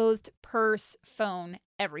clothed, purse, phone,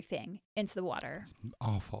 everything into the water. It's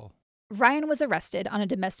awful. Ryan was arrested on a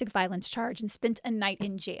domestic violence charge and spent a night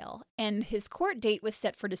in jail, and his court date was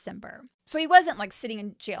set for December. So he wasn't like sitting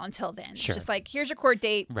in jail until then. Sure. Just like, here's your court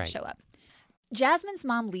date, Right. Show up. Jasmine's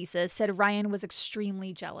mom, Lisa, said Ryan was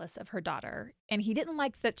extremely jealous of her daughter, and he didn't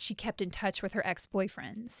like that she kept in touch with her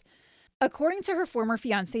ex-boyfriends. According to her former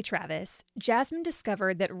fiancé, Travis, Jasmine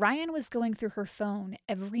discovered that Ryan was going through her phone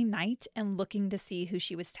every night and looking to see who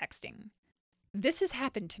she was texting. This has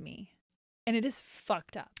happened to me. And it is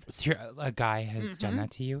fucked up. So a guy has done that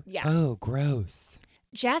to you? Yeah. Oh, gross.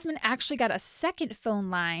 Jasmine actually got a second phone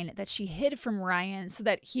line that she hid from Ryan so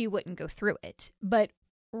that he wouldn't go through it. But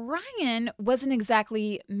Ryan wasn't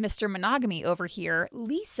exactly Mr. Monogamy over here.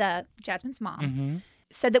 Lisa, Jasmine's mom,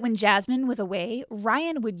 said that when Jasmine was away,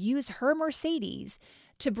 Ryan would use her Mercedes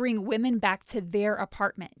to bring women back to their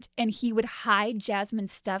apartment. And he would hide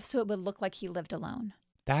Jasmine's stuff so it would look like he lived alone.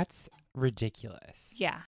 That's ridiculous.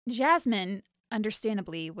 Yeah. Jasmine,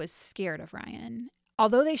 understandably, was scared of Ryan.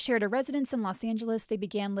 Although they shared a residence in Los Angeles, they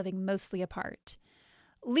began living mostly apart.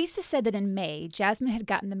 Lisa said that in May, Jasmine had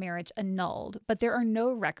gotten the marriage annulled, but there are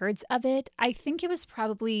no records of it. I think it was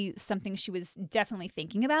probably something she was definitely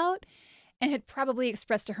thinking about and had probably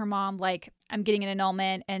expressed to her mom, like, I'm getting an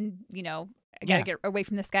annulment and, you know, I gotta get away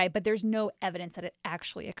from this guy. But there's no evidence that it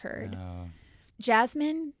actually occurred. Oh.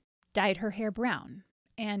 Jasmine dyed her hair brown.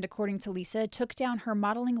 And according to Lisa, took down her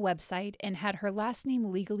modeling website and had her last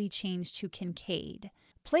name legally changed to Kincaid.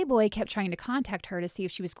 Playboy kept trying to contact her to see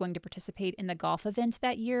if she was going to participate in the golf event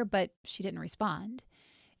that year, but she didn't respond.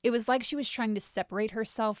 It was like she was trying to separate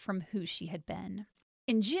herself from who she had been.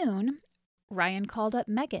 In June, Ryan called up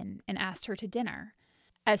Megan and asked her to dinner.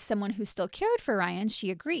 As someone who still cared for Ryan,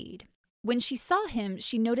 she agreed. When she saw him,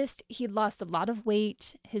 she noticed he'd lost a lot of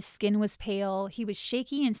weight, his skin was pale, he was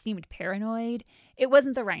shaky and seemed paranoid. It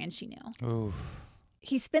wasn't the Ryan she knew. Oof.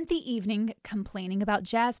 He spent the evening complaining about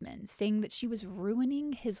Jasmine, saying that she was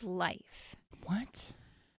ruining his life. What?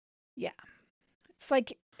 Yeah. It's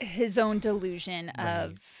like his own delusion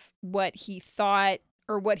of what he thought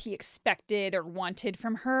or what he expected or wanted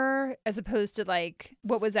from her, as opposed to like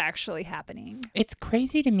what was actually happening. It's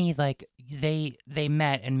crazy to me, like they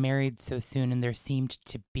met and married so soon, and there seemed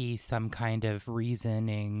to be some kind of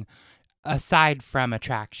reasoning aside from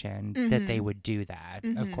attraction that they would do that,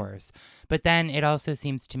 of course. But then it also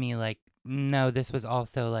seems to me like, no, this was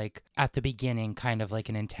also like at the beginning kind of like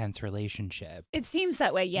an intense relationship. It seems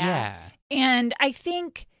that way, yeah. And I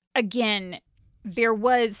think, again, there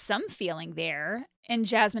was some feeling there, and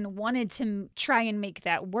Jasmine wanted to try and make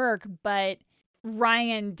that work, but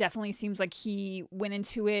Ryan definitely seems like he went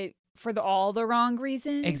into it for all the wrong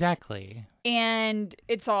reasons. Exactly. And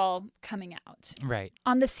it's all coming out. Right.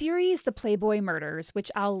 On the series The Playboy Murders, which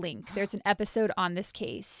I'll link, there's an episode on this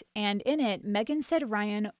case. And in it, Megan said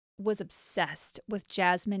Ryan was obsessed with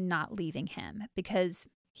Jasmine not leaving him because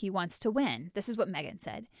he wants to win. This is what Megan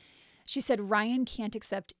said. She said Ryan can't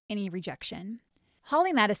accept any rejection.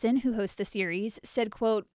 Holly Madison, who hosts the series, said,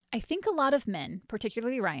 quote, I think a lot of men,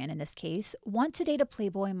 particularly Ryan in this case, want to date a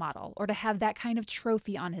Playboy model or to have that kind of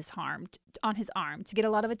trophy on his arm to get a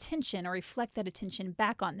lot of attention or reflect that attention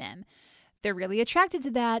back on them. They're really attracted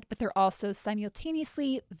to that, but they're also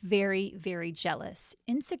simultaneously very, very jealous,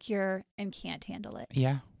 insecure, and can't handle it.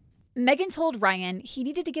 Yeah. Megan told Ryan he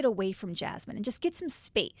needed to get away from Jasmine and just get some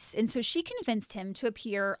space. And so she convinced him to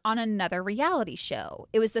appear on another reality show.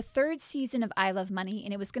 It was the 3rd season of I Love Money,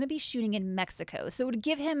 and it was going to be shooting in Mexico. So it would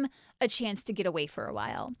give him a chance to get away for a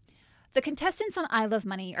while. The contestants on I Love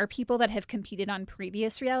Money are people that have competed on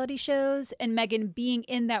previous reality shows, and Megan, being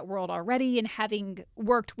in that world already and having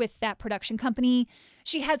worked with that production company,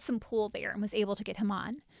 she had some pull there and was able to get him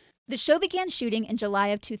on. The show began shooting in July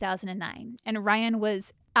of 2009, and Ryan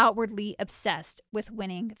was outwardly obsessed with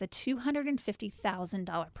winning the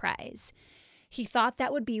 $250,000 prize. He thought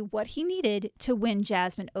that would be what he needed to win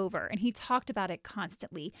Jasmine over, and he talked about it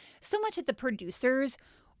constantly. So much that the producers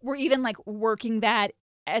were even like working that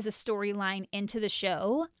as a storyline into the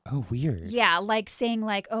show. Oh, weird. Yeah, like saying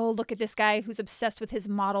like, oh, look at this guy who's obsessed with his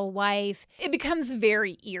model wife. It becomes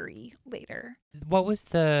very eerie later. What was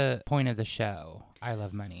the point of the show, I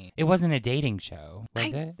Love Money? It wasn't a dating show,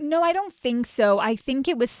 was it? No, I don't think so. I think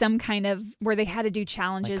it was some kind of where they had to do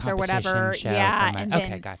challenges like or whatever. show Yeah. and then,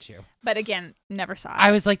 okay, got you. But again, never saw it.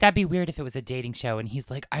 I was like, that'd be weird if it was a dating show and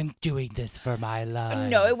he's like, I'm doing this for my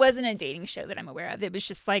life. No, it wasn't a dating show that I'm aware of. It was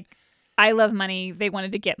just like, I love money. They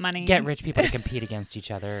wanted to get money. Get rich people to compete against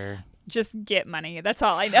each other. Just get money. That's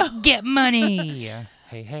all I know. Get money.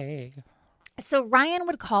 Hey, hey. So Ryan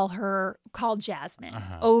would call Jasmine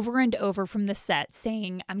over and over from the set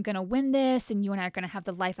saying, I'm going to win this and you and I are going to have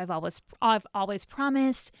the life I've always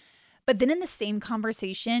promised. But then in the same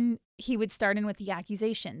conversation, he would start in with the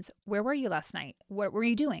accusations. Where were you last night? What were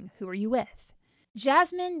you doing? Who were you with?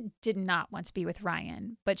 Jasmine did not want to be with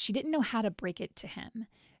Ryan, but she didn't know how to break it to him.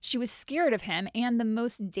 She was scared of him, and the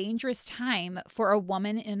most dangerous time for a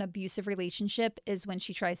woman in an abusive relationship is when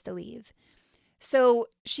she tries to leave. So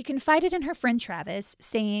she confided in her friend Travis,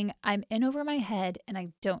 saying, I'm in over my head and I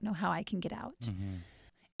don't know how I can get out. Mm-hmm.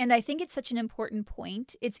 And I think it's such an important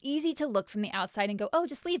point. It's easy to look from the outside and go, oh,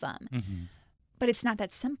 just leave him. Mm-hmm. But it's not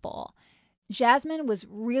that simple. Jasmine was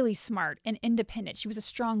really smart and independent. She was a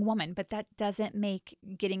strong woman, but that doesn't make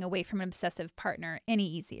getting away from an obsessive partner any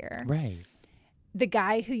easier. Right. The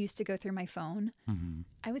guy who used to go through my phone,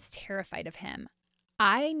 I was terrified of him.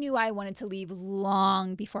 I knew I wanted to leave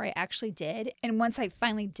long before I actually did. And once I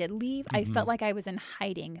finally did leave, I felt like I was in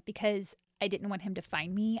hiding because I didn't want him to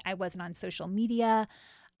find me. I wasn't on social media.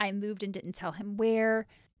 I moved and didn't tell him where.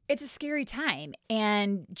 It's a scary time.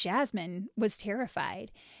 And Jasmine was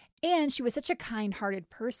terrified. And she was such a kind-hearted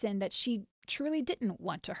person that she truly didn't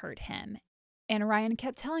want to hurt him. And Ryan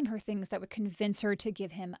kept telling her things that would convince her to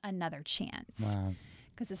give him another chance. Wow.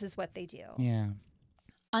 Because this is what they do. Yeah.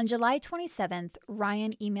 On July 27th,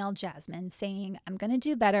 Ryan emailed Jasmine saying, I'm going to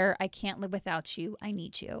do better. I can't live without you. I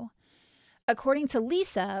need you. According to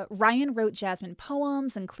Lisa, Ryan wrote Jasmine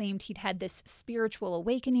poems and claimed he'd had this spiritual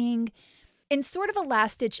awakening. In sort of a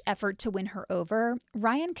last-ditch effort to win her over,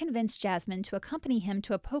 Ryan convinced Jasmine to accompany him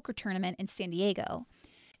to a poker tournament in San Diego.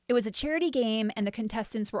 It was a charity game, and the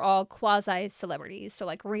contestants were all quasi-celebrities, so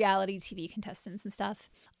like reality TV contestants and stuff.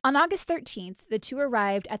 On August 13th, the two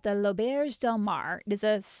arrived at the L'Auberge del Mar. It is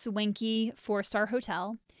a swanky 4-star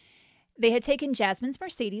hotel. They had taken Jasmine's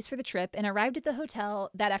Mercedes for the trip and arrived at the hotel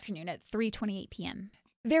that afternoon at 3:28 p.m.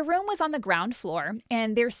 Their room was on the ground floor,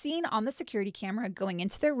 and they're seen on the security camera going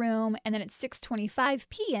into their room, and then at 6:25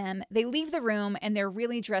 p.m., they leave the room, and they're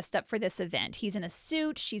really dressed up for this event. He's in a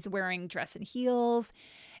suit, she's wearing dress and heels,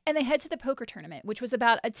 and they head to the poker tournament, which was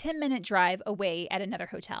about a 10-minute drive away at another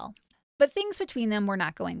hotel. But things between them were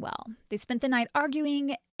not going well. They spent the night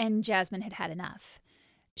arguing, and Jasmine had had enough.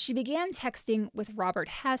 She began texting with Robert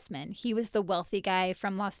Hassman. He was the wealthy guy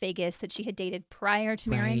from Las Vegas that she had dated prior to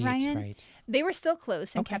marrying Ryan. Right. They were still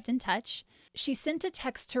close and kept in touch. She sent a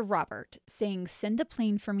text to Robert saying, send a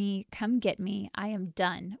plane for me, come get me. I am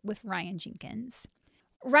done with Ryan Jenkins.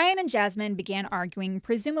 Ryan and Jasmine began arguing.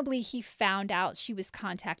 Presumably, he found out she was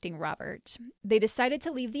contacting Robert. They decided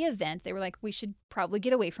to leave the event. They were like, we should probably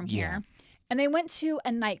get away from here. And they went to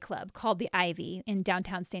a nightclub called the Ivy in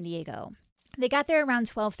downtown San Diego. They got there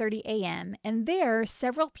around 12:30 a.m., and there,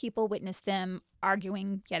 several people witnessed them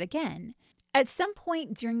arguing yet again. At some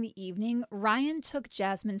point during the evening, Ryan took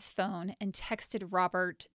Jasmine's phone and texted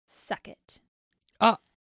Robert, suck it.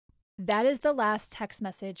 That is the last text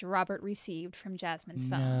message Robert received from Jasmine's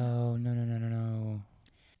phone. No.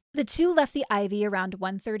 The two left the Ivy around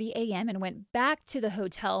 1:30 a.m. and went back to the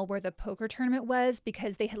hotel where the poker tournament was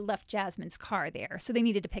because they had left Jasmine's car there, so they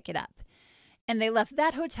needed to pick it up. And they left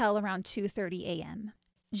that hotel around 2:30 a.m.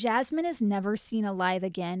 Jasmine is never seen alive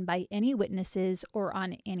again by any witnesses or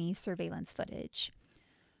on any surveillance footage.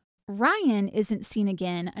 Ryan isn't seen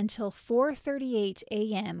again until 4:38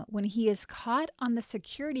 a.m. when he is caught on the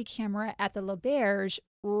security camera at the L'Auberge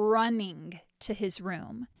running to his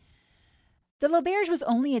room. The L'Auberge was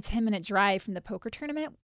only a 10-minute drive from the poker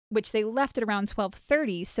tournament, which they left at around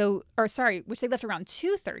 12:30. Which they left around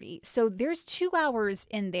 2:30. So there's 2 hours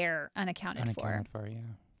in there unaccounted for.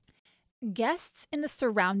 Yeah. Guests in the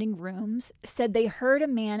surrounding rooms said they heard a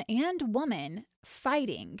man and woman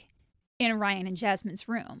fighting in Ryan and Jasmine's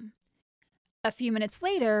room. A few minutes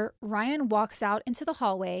later, Ryan walks out into the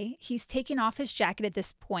hallway. He's taken off his jacket at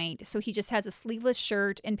this point, so he just has a sleeveless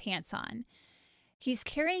shirt and pants on. He's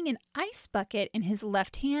carrying an ice bucket in his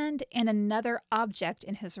left hand and another object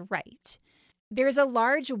in his right. There's a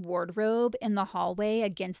large wardrobe in the hallway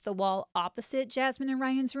against the wall opposite Jasmine and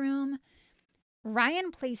Ryan's room.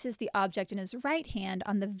 Ryan places the object in his right hand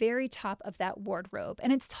on the very top of that wardrobe,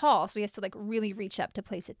 and it's tall, so he has to really reach up to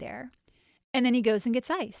place it there. And then he goes and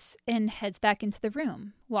gets ice and heads back into the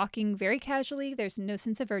room, walking very casually. There's no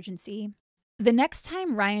sense of urgency. The next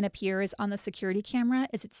time Ryan appears on the security camera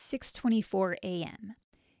is at 6:24 a.m.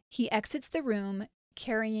 He exits the room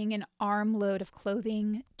carrying an armload of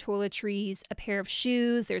clothing, toiletries, a pair of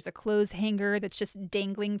shoes. There's a clothes hanger that's just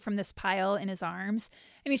dangling from this pile in his arms,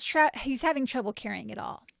 and he's having trouble carrying it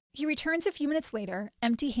all. He returns a few minutes later,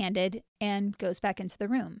 empty-handed, and goes back into the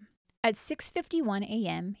room. At 6:51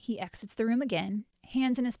 a.m., he exits the room again,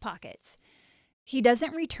 hands in his pockets. He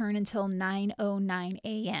doesn't return until 9:09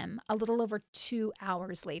 a.m., a little over 2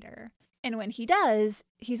 hours later. And when he does,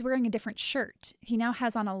 he's wearing a different shirt. He now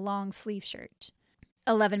has on a long sleeve shirt.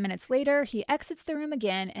 11 minutes later, he exits the room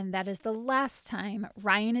again, and that is the last time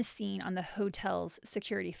Ryan is seen on the hotel's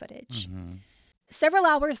security footage. Mm-hmm. Several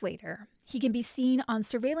hours later, he can be seen on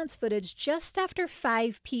surveillance footage just after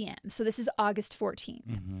 5 p.m., so this is August 14th.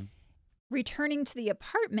 Mm-hmm. Returning to the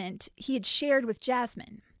apartment he had shared with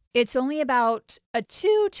Jasmine. It's only about a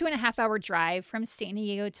 2.5 hour drive from San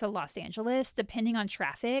Diego to Los Angeles, depending on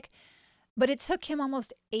traffic. But it took him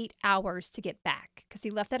almost 8 hours to get back because he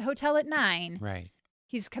left that hotel at 9. Right.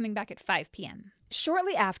 He's coming back at 5 p.m.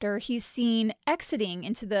 Shortly after, he's seen exiting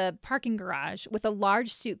into the parking garage with a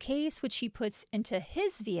large suitcase, which he puts into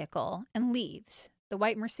his vehicle and leaves. The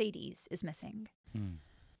white Mercedes is missing.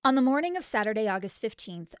 On the morning of Saturday, August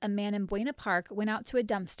 15th, a man in Buena Park went out to a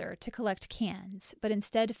dumpster to collect cans, but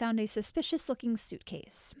instead found a suspicious-looking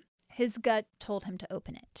suitcase. His gut told him to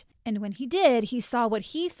open it. And when he did, he saw what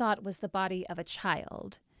he thought was the body of a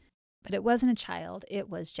child. But it wasn't a child, it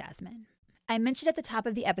was Jasmine. I mentioned at the top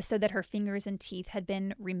of the episode that her fingers and teeth had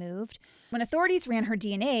been removed. When authorities ran her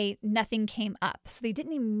DNA, nothing came up, so they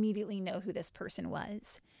didn't immediately know who this person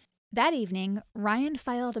was. That evening, Ryan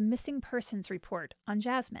filed a missing persons report on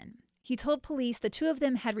Jasmine. He told police the two of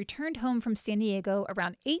them had returned home from San Diego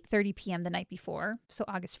around 8:30 p.m. the night before, so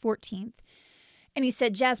August 14th, and he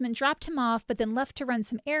said Jasmine dropped him off but then left to run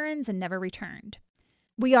some errands and never returned.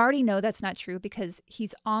 We already know that's not true because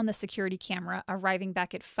he's on the security camera arriving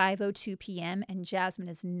back at 5:02 p.m. and Jasmine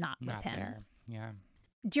is not with him. There. Yeah.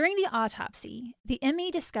 During the autopsy, the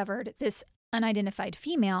ME discovered this unidentified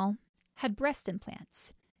female had breast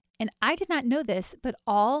implants. And I did not know this, but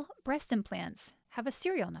all breast implants have a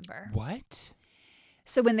serial number. What?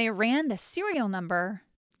 So when they ran the serial number,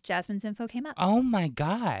 Jasmine's info came up. Oh my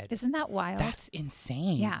God. Isn't that wild? That's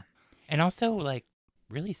insane. Yeah. And also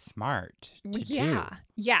really smart to do.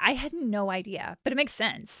 Yeah, I had no idea, but it makes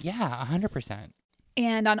sense. Yeah, 100%.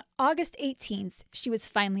 And on August 18th, she was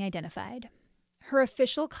finally identified. Her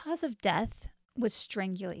official cause of death was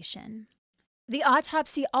strangulation. The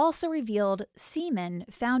autopsy also revealed semen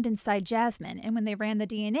found inside Jasmine, and when they ran the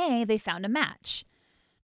DNA, they found a match.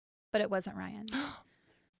 But it wasn't Ryan's.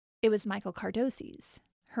 It was Michael Cardosi's,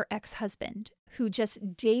 her ex-husband, who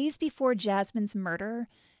just days before Jasmine's murder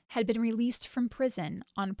had been released from prison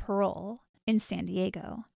on parole in San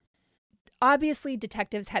Diego. Obviously,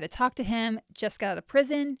 detectives had to talk to him, just got out of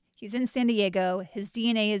prison, he's in San Diego, his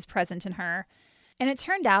DNA is present in her. And it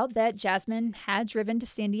turned out that Jasmine had driven to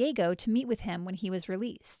San Diego to meet with him when he was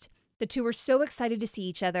released. The two were so excited to see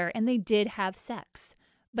each other, and they did have sex.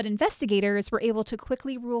 But investigators were able to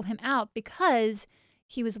quickly rule him out because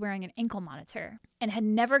he was wearing an ankle monitor and had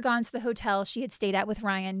never gone to the hotel she had stayed at with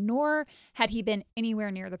Ryan, nor had he been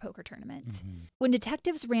anywhere near the poker tournament. Mm-hmm. When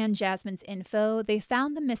detectives ran Jasmine's info, they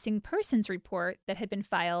found the missing persons report that had been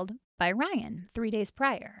filed by Ryan 3 days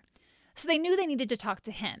prior. So they knew they needed to talk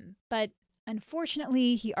to him, but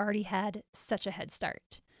unfortunately, he already had such a head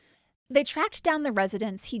start. They tracked down the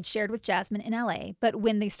residence he'd shared with Jasmine in LA, but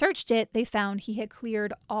when they searched it, they found he had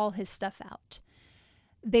cleared all his stuff out.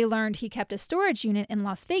 They learned he kept a storage unit in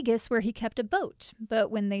Las Vegas where he kept a boat,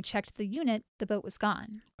 but when they checked the unit, the boat was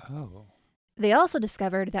gone. Oh. They also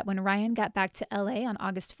discovered that when Ryan got back to LA on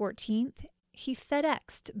August 14th, he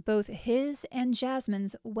FedExed both his and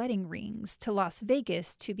Jasmine's wedding rings to Las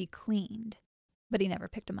Vegas to be cleaned, but he never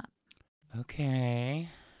picked them up. Okay.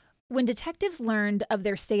 When detectives learned of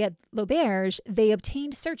their stay at L'Auberge, they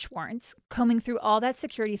obtained search warrants, combing through all that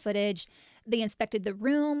security footage. They inspected the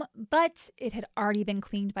room, but it had already been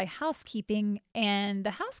cleaned by housekeeping, and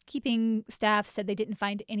the housekeeping staff said they didn't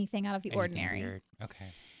find anything out of the ordinary. Weird. Okay.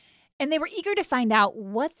 And they were eager to find out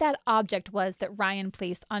what that object was that Ryan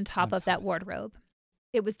placed on top of that wardrobe.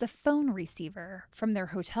 It was the phone receiver from their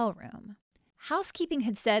hotel room. Housekeeping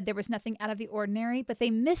had said there was nothing out of the ordinary, but they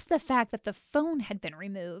missed the fact that the phone had been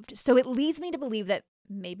removed. So it leads me to believe that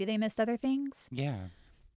maybe they missed other things. Yeah.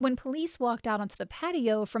 When police walked out onto the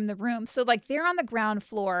patio from the room, so like they're on the ground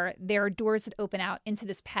floor, there are doors that open out into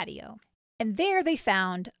this patio. And there they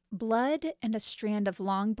found blood and a strand of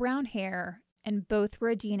long brown hair, and both were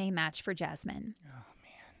a DNA match for Jasmine. Oh,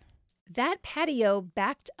 man. That patio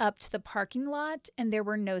backed up to the parking lot, and there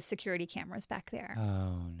were no security cameras back there.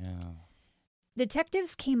 Oh, no.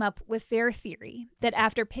 Detectives came up with their theory that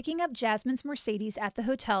after picking up Jasmine's Mercedes at the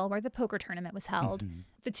hotel where the poker tournament was held,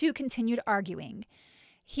 the two continued arguing.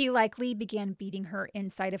 He likely began beating her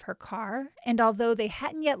inside of her car, and although they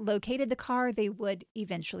hadn't yet located the car, they would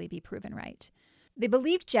eventually be proven right. They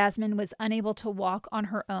believed Jasmine was unable to walk on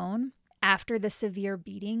her own after the severe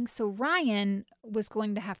beating, so Ryan was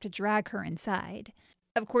going to have to drag her inside.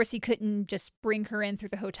 Of course, he couldn't just bring her in through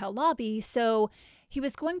the hotel lobby, so he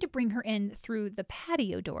was going to bring her in through the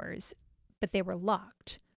patio doors, but they were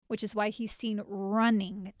locked, which is why he's seen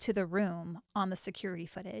running to the room on the security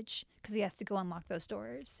footage, because he has to go unlock those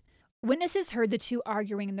doors. Witnesses heard the two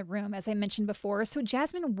arguing in the room, as I mentioned before, so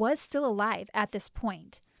Jasmine was still alive at this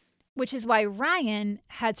point, which is why Ryan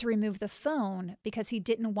had to remove the phone because he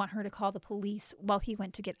didn't want her to call the police while he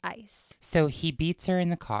went to get ice. So he beats her in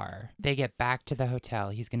the car. They get back to the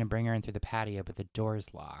hotel. He's going to bring her in through the patio, but the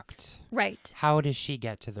door's locked. Right. How does she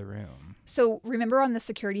get to the room? So remember on the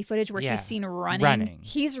security footage where he's seen running?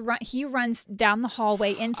 He runs down the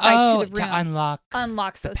hallway inside to the room. To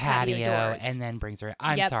unlocks those patio doors. And then brings her in.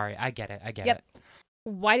 I'm sorry. I get it. Yep.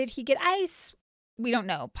 Why did he get ice? We don't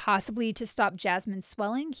know. Possibly to stop Jasmine's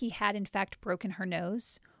swelling. He had, in fact, broken her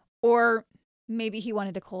nose. Or maybe he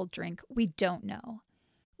wanted a cold drink. We don't know.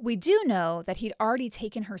 We do know that he'd already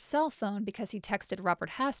taken her cell phone because he texted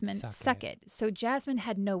Robert Hassman, suck it. So Jasmine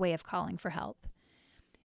had no way of calling for help.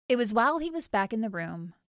 It was while he was back in the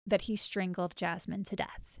room that he strangled Jasmine to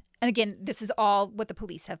death. And again, this is all what the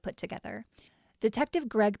police have put together. Detective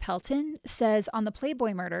Greg Pelton says on the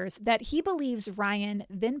Playboy murders that he believes Ryan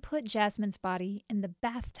then put Jasmine's body in the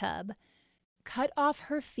bathtub, cut off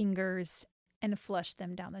her fingers, and flushed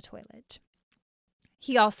them down the toilet.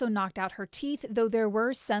 He also knocked out her teeth, though there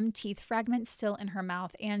were some teeth fragments still in her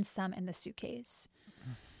mouth and some in the suitcase.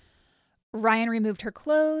 Ryan removed her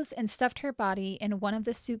clothes and stuffed her body in one of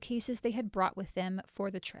the suitcases they had brought with them for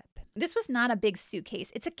the trip. This was not a big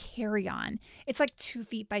suitcase. It's a carry-on. It's like 2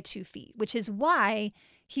 feet by 2 feet, which is why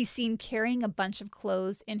he's seen carrying a bunch of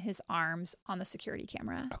clothes in his arms on the security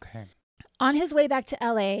camera. Okay. On his way back to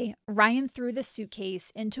LA, Ryan threw the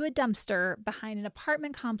suitcase into a dumpster behind an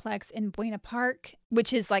apartment complex in Buena Park,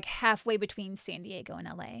 which is like halfway between San Diego and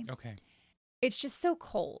LA. Okay. It's just so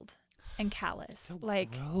cold and callous. So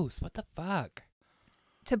like gross. What the fuck?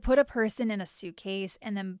 To put a person in a suitcase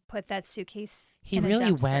and then put that suitcase in a dumpster. He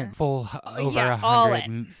really went full over 100. All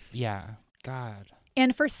in. Yeah. God.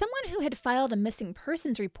 And for someone who had filed a missing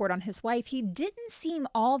persons report on his wife, he didn't seem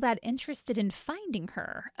all that interested in finding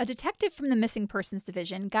her. A detective from the Missing Persons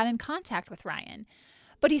Division got in contact with Ryan.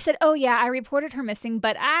 But he said, oh yeah, I reported her missing,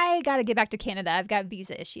 but I got to get back to Canada. I've got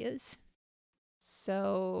visa issues.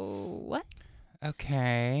 So what?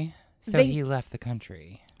 Okay. So he left the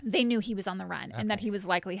country. They knew he was on the run and that he was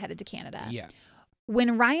likely headed to Canada. Yeah.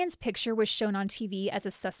 When Ryan's picture was shown on TV as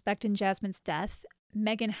a suspect in Jasmine's death,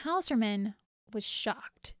 Megan Hauserman was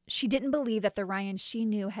shocked. She didn't believe that the Ryan she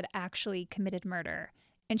knew had actually committed murder,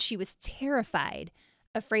 and she was terrified,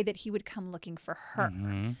 afraid that he would come looking for her.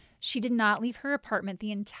 Mm-hmm. She did not leave her apartment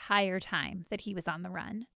the entire time that he was on the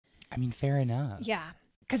run. I mean, fair enough. Yeah.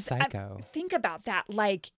 Because psycho. Think about that.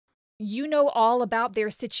 Like, you know all about their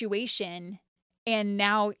situation, and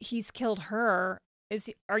now he's killed her.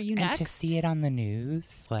 Are you next? And to see it on the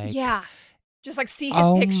news, like, yeah, just like see his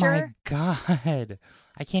picture. Oh my God,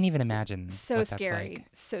 I can't even imagine. So what scary, that's like.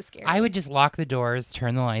 So scary. I would just lock the doors,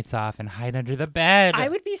 turn the lights off, and hide under the bed. I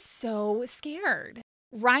would be so scared.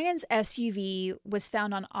 Ryan's SUV was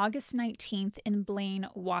found on August 19th in Blaine,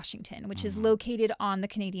 Washington, which is located on the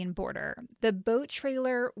Canadian border. The boat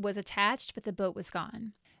trailer was attached, but the boat was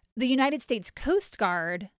gone. The United States Coast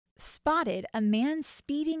Guard spotted a man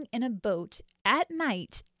speeding in a boat at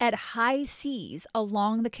night at high seas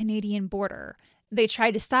along the Canadian border. They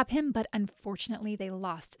tried to stop him, but unfortunately they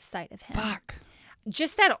lost sight of him. Fuck.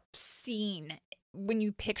 Just that scene, when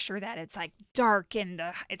you picture that, it's like dark and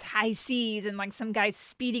it's high seas and like some guy's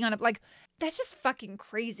speeding on it. Like, that's just fucking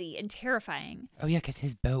crazy and terrifying. Oh, yeah, because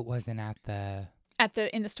his boat wasn't in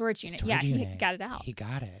the storage unit. He got it out. He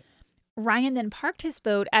got it. Ryan then parked his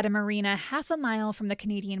boat at a marina half a mile from the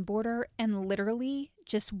Canadian border and literally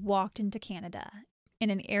just walked into Canada in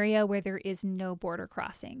an area where there is no border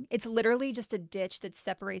crossing. It's literally just a ditch that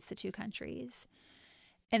separates the two countries.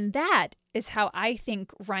 And that is how I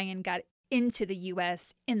think Ryan got into the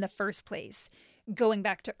U.S. in the first place, going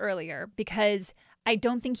back to earlier, because I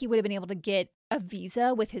don't think he would have been able to get a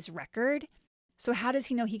visa with his record. So how does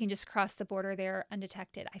he know he can just cross the border there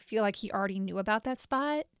undetected? I feel like he already knew about that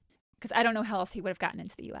spot, because I don't know how else he would have gotten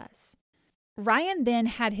into the U.S. Ryan then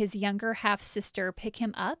had his younger half-sister pick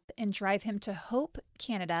him up and drive him to Hope,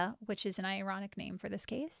 Canada, which is an ironic name for this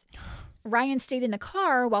case. Ryan stayed in the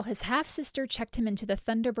car while his half-sister checked him into the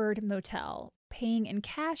Thunderbird Motel, paying in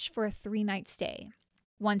cash for a 3-night stay.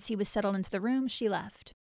 Once he was settled into the room, she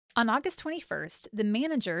left. On August 21st, the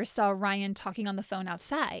manager saw Ryan talking on the phone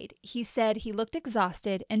outside. He said he looked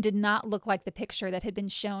exhausted and did not look like the picture that had been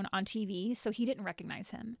shown on TV, so he didn't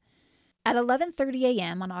recognize him. At 11:30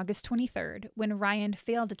 a.m. on August 23rd, when Ryan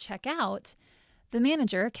failed to check out, the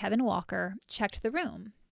manager, Kevin Walker, checked the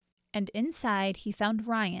room. And inside, he found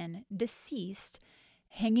Ryan, deceased,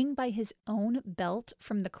 hanging by his own belt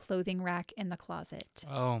from the clothing rack in the closet.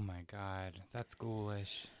 Oh my God, that's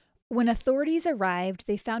ghoulish. When authorities arrived,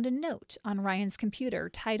 they found a note on Ryan's computer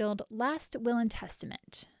titled Last Will and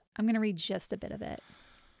Testament. I'm going to read just a bit of it.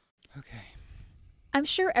 Okay. I'm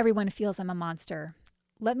sure everyone feels I'm a monster.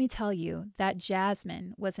 Let me tell you that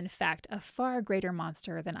Jasmine was in fact a far greater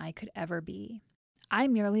monster than I could ever be. I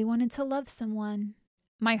merely wanted to love someone.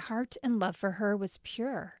 My heart and love for her was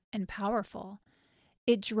pure and powerful.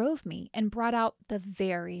 It drove me and brought out the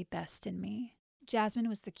very best in me. Jasmine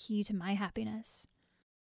was the key to my happiness.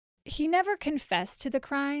 He never confessed to the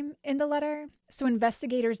crime in the letter, so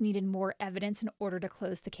investigators needed more evidence in order to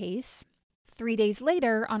close the case. 3 days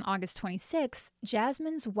later, on August 26th,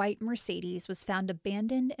 Jasmine's white Mercedes was found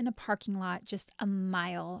abandoned in a parking lot just a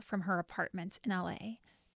mile from her apartment in LA.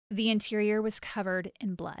 The interior was covered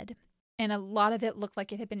in blood, and a lot of it looked like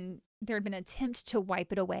there had been an attempt to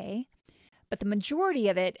wipe it away, but the majority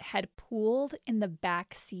of it had pooled in the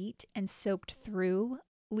back seat and soaked through,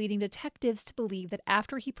 leading detectives to believe that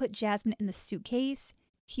after he put Jasmine in the suitcase,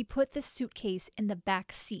 he put the suitcase in the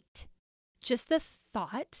back seat. Just the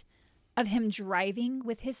thought of him driving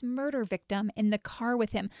with his murder victim in the car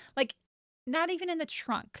with him, like, not even in the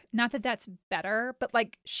trunk. Not that that's better, but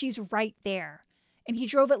like, she's right there. And he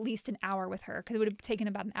drove at least an hour with her because it would have taken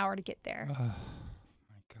about an hour to get there. Oh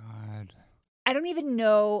my God. I don't even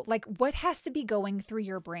know, like, what has to be going through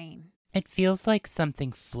your brain? It feels like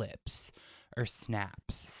something flips or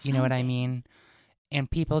snaps. You know what I mean?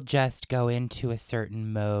 And people just go into a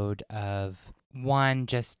certain mode of, one,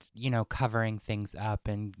 just, covering things up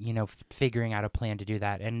and, figuring out a plan to do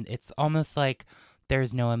that. And it's almost like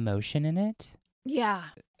there's no emotion in it. Yeah.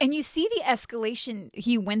 And you see the escalation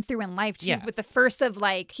he went through in life, too, Yeah. with the first of,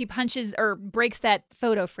 like, he punches or breaks that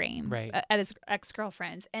photo frame at his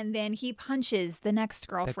ex-girlfriend's. And then he punches the next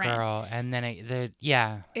girlfriend. The girl. And then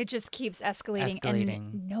it just keeps escalating.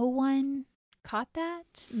 And no one caught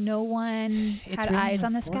that. No one had really eyes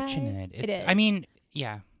on this guy. It is. I mean,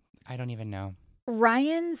 yeah, I don't even know.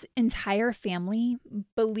 Ryan's entire family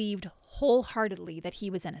believed wholeheartedly that he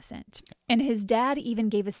was innocent. And his dad even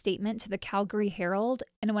gave a statement to the Calgary Herald.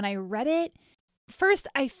 And when I read it, first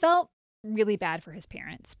I felt really bad for his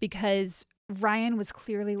parents because Ryan was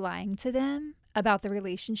clearly lying to them about the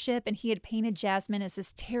relationship, and he had painted Jasmine as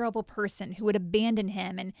this terrible person who would abandon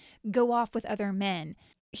him and go off with other men.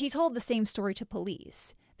 He told the same story to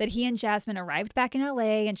police, that he and Jasmine arrived back in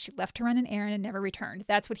LA and she left to run an errand and never returned.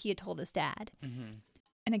 That's what he had told his dad. Mm-hmm.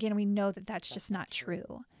 And again, we know that that's just not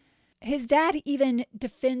true. His dad even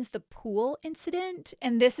defends the pool incident.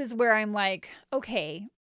 And this is where I'm like, okay,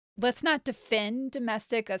 let's not defend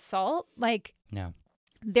domestic assault. Like, no,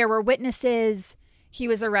 there were witnesses. He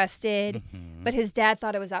was arrested, but his dad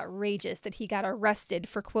thought it was outrageous that he got arrested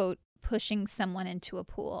for, quote, pushing someone into a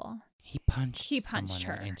pool. He punched someone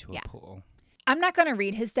her into a pool. I'm not going to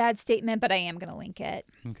read his dad's statement, but I am going to link it.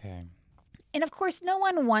 Okay. And of course, no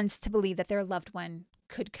one wants to believe that their loved one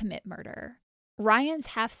could commit murder. Ryan's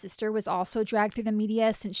half-sister was also dragged through the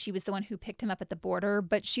media since she was the one who picked him up at the border,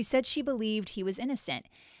 but she said she believed he was innocent.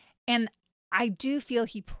 And I do feel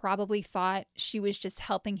he probably thought she was just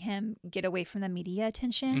helping him get away from the media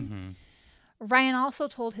attention. Ryan also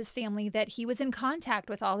told his family that he was in contact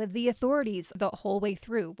with all of the authorities the whole way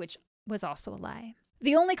through, which was also a lie.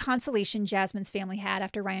 The only consolation Jasmine's family had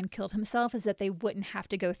after Ryan killed himself is that they wouldn't have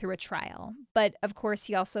to go through a trial. But of course,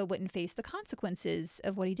 he also wouldn't face the consequences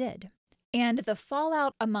of what he did. And the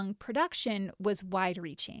fallout among production was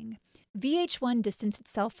wide-reaching. VH1 distanced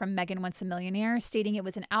itself from Megan Once a Millionaire, stating it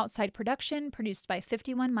was an outside production produced by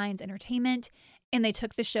 51 Minds Entertainment, and they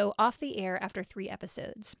took the show off the air after 3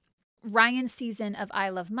 episodes. Ryan's season of I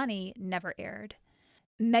Love Money never aired.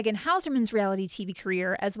 Megan Hauserman's reality TV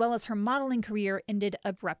career, as well as her modeling career, ended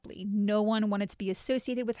abruptly. No one wanted to be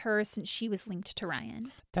associated with her since she was linked to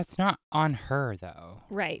Ryan. That's not on her, though.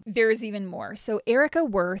 Right. There's even more. So Erica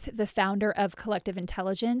Worth, the founder of Collective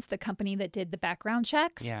Intelligence, the company that did the background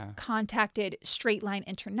checks, contacted Straight Line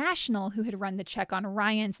International, who had run the check on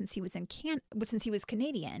Ryan since he was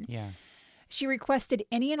Canadian. She requested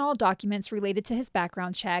any and all documents related to his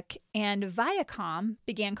background check, and Viacom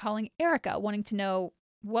began calling Erica, wanting to know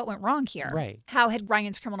what went wrong here. Right. How had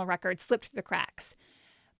Ryan's criminal record slipped through the cracks?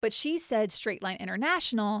 But she said Straight Line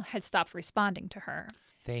International had stopped responding to her.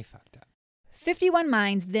 They fucked up. 51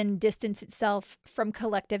 Minds then distanced itself from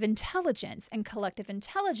Collective Intelligence, and Collective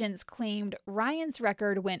Intelligence claimed Ryan's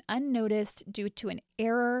record went unnoticed due to an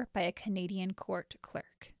error by a Canadian court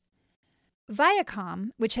clerk. Viacom,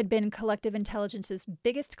 which had been Collective Intelligence's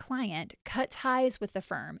biggest client, cut ties with the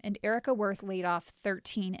firm, and Erica Worth laid off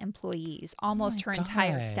 13 employees, almost her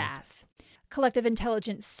entire staff. Collective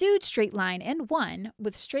Intelligence sued Straight Line and won,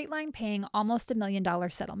 with Straight Line paying almost $1 million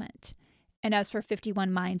settlement. And as for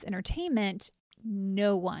 51 Minds Entertainment,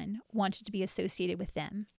 no one wanted to be associated with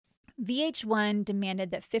them. VH1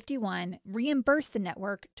 demanded that 51 reimburse the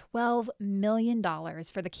network $12 million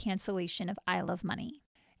for the cancellation of I Love Money.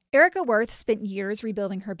 Erica Worth spent years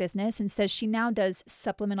rebuilding her business and says she now does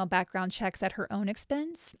supplemental background checks at her own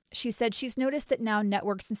expense. She said she's noticed that now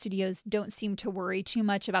networks and studios don't seem to worry too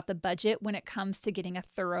much about the budget when it comes to getting a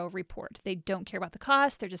thorough report. They don't care about the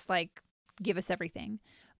cost. They're just like, give us everything.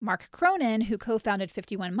 Mark Cronin, who co-founded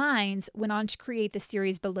 51 Minds, went on to create the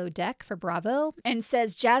series Below Deck for Bravo and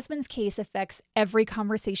says Jasmine's case affects every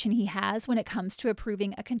conversation he has when it comes to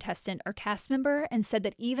approving a contestant or cast member, and said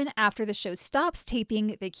that even after the show stops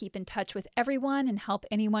taping, they keep in touch with everyone and help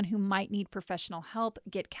anyone who might need professional help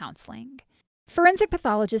get counseling. Forensic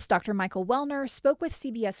pathologist Dr. Michael Wellner spoke with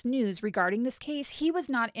CBS News regarding this case. He was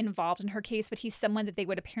not involved in her case, but he's someone that they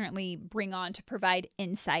would apparently bring on to provide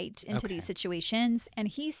insight into these situations. And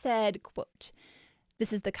he said, quote,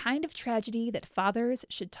 "This is the kind of tragedy that fathers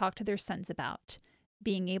should talk to their sons about,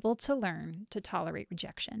 being able to learn to tolerate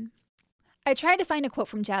rejection." I tried to find a quote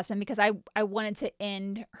from Jasmine because I wanted to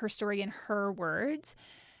end her story in her words.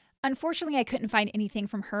 Unfortunately, I couldn't find anything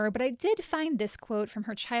from her, but I did find this quote from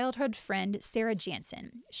her childhood friend, Sarah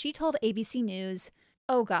Jansen. She told ABC News,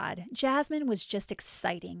 "Oh God, Jasmine was just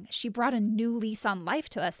exciting. She brought a new lease on life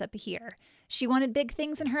to us up here. She wanted big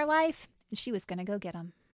things in her life, and she was going to go get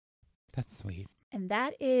them." That's sweet. And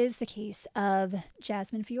that is the case of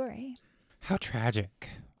Jasmine Fiore. How tragic.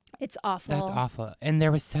 It's awful. That's awful. And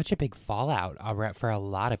there was such a big fallout for a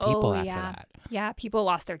lot of people after that. Yeah, people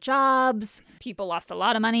lost their jobs. People lost a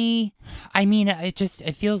lot of money. I mean, it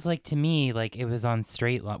feels like to me like it was on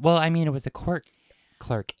straight line. Well, I mean, it was a court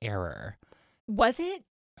clerk error. Was it?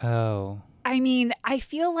 Oh. I mean, I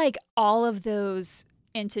feel like all of those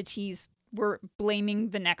entities were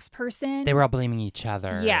blaming the next person. They were all blaming each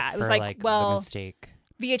other. Yeah, it was like the mistake.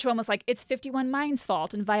 VH1 was like, it's 51 Minds'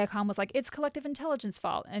 fault, and Viacom was like, it's Collective Intelligence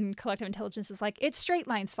fault, and Collective Intelligence is like, it's Straight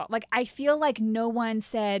Line's fault. Like, I feel like no one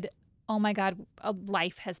said, oh my God, a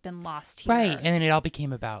life has been lost here. Right, and then it all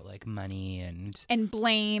became about like money and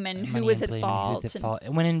blame and who was at fault.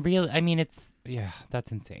 When in real, I mean,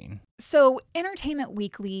 that's insane. So Entertainment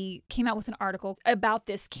Weekly came out with an article about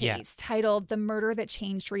this case titled "The Murder That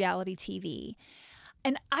Changed Reality TV."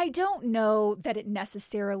 And I don't know that it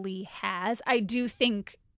necessarily has. I do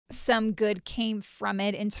think some good came from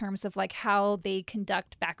it in terms of like how they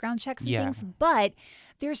conduct background checks and things. But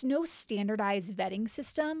there's no standardized vetting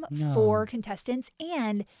system for contestants.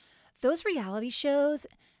 And those reality shows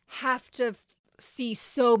have to see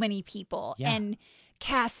so many people and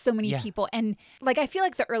cast so many people. And like, I feel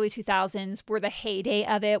like the early 2000s were the heyday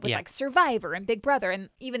of it with like Survivor and Big Brother. And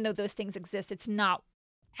even though those things exist, it's not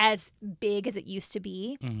as big as it used to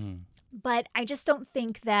be. Mm-hmm. But I just don't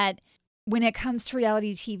think that when it comes to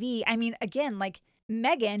reality TV, I mean, again, like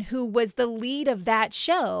Megan, who was the lead of that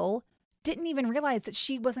show, didn't even realize that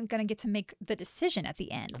she wasn't going to get to make the decision at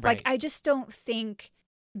the end. Right. Like, I just don't think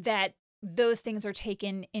that those things are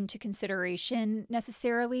taken into consideration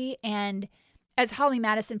necessarily. And as Holly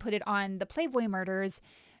Madison put it on the Playboy Murders,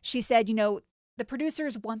 she said, you know, the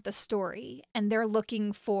producers want the story and they're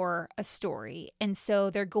looking for a story. And so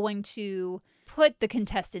they're going to put the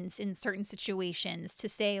contestants in certain situations to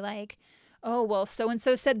say like, oh, well,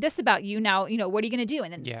 so-and-so said this about you. Now, you know, what are you going to do?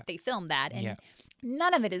 And then they film that. And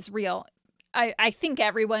none of it is real. I think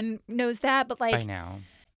everyone knows that. But like, by now,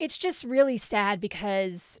 it's just really sad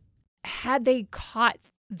because had they caught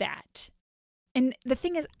that, and the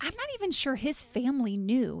thing is, I'm not even sure his family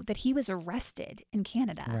knew that he was arrested in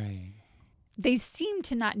Canada. Right. They seem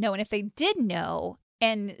to not know. And if they did know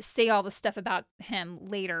and say all the stuff about him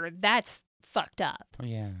later, that's fucked up.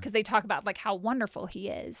 Yeah. Because they talk about like how wonderful he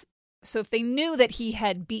is. So if they knew that he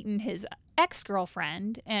had beaten his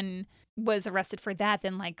ex-girlfriend and was arrested for that,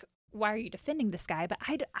 then like, why are you defending this guy? But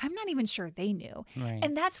I'm not even sure they knew. Right.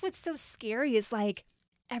 And that's what's so scary is like,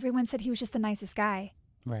 everyone said he was just the nicest guy.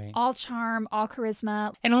 Right. All charm, all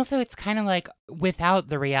charisma. And also it's kind of like without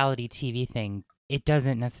the reality TV thing, it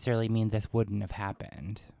doesn't necessarily mean this wouldn't have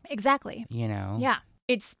happened. Exactly. You know? Yeah.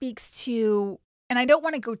 It speaks to, and I don't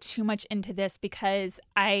want to go too much into this because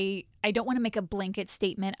I don't want to make a blanket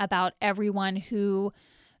statement about everyone who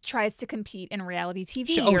tries to compete in reality TV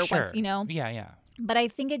Sure. wants, you know? Yeah. But I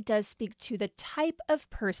think it does speak to the type of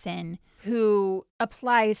person who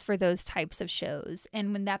applies for those types of shows.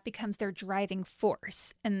 And when that becomes their driving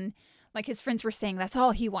force. And like his friends were saying, that's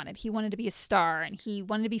all he wanted. He wanted to be a star and he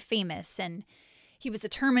wanted to be famous. And he was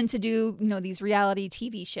determined to do, you know, these reality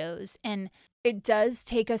TV shows. And it does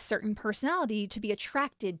take a certain personality to be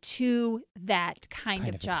attracted to that kind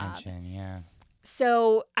of job. Attention, yeah.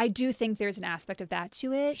 So I do think there's an aspect of that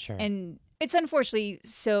to it. Sure. And it's unfortunately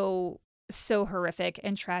so horrific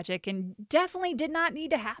and tragic and definitely did not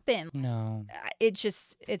need to happen. No.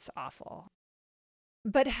 It's awful.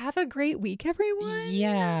 But have a great week, everyone.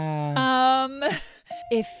 Yeah.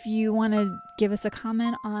 If you want to give us a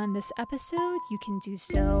comment on this episode, you can do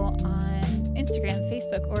so on Instagram,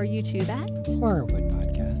 Facebook, or YouTube at Horrorwood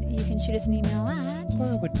Podcast. You can shoot us an email at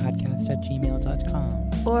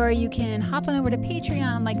horrorwoodpodcast@gmail.com. Or you can hop on over to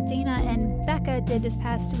Patreon like Dana and Becca did this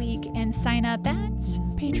past week and sign up at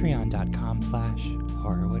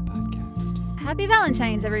patreon.com/horrorwoodpodcast. Happy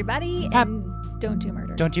Valentine's, everybody. And don't do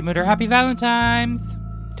murder. Don't do murder. Happy Valentine's.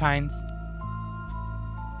 Tines.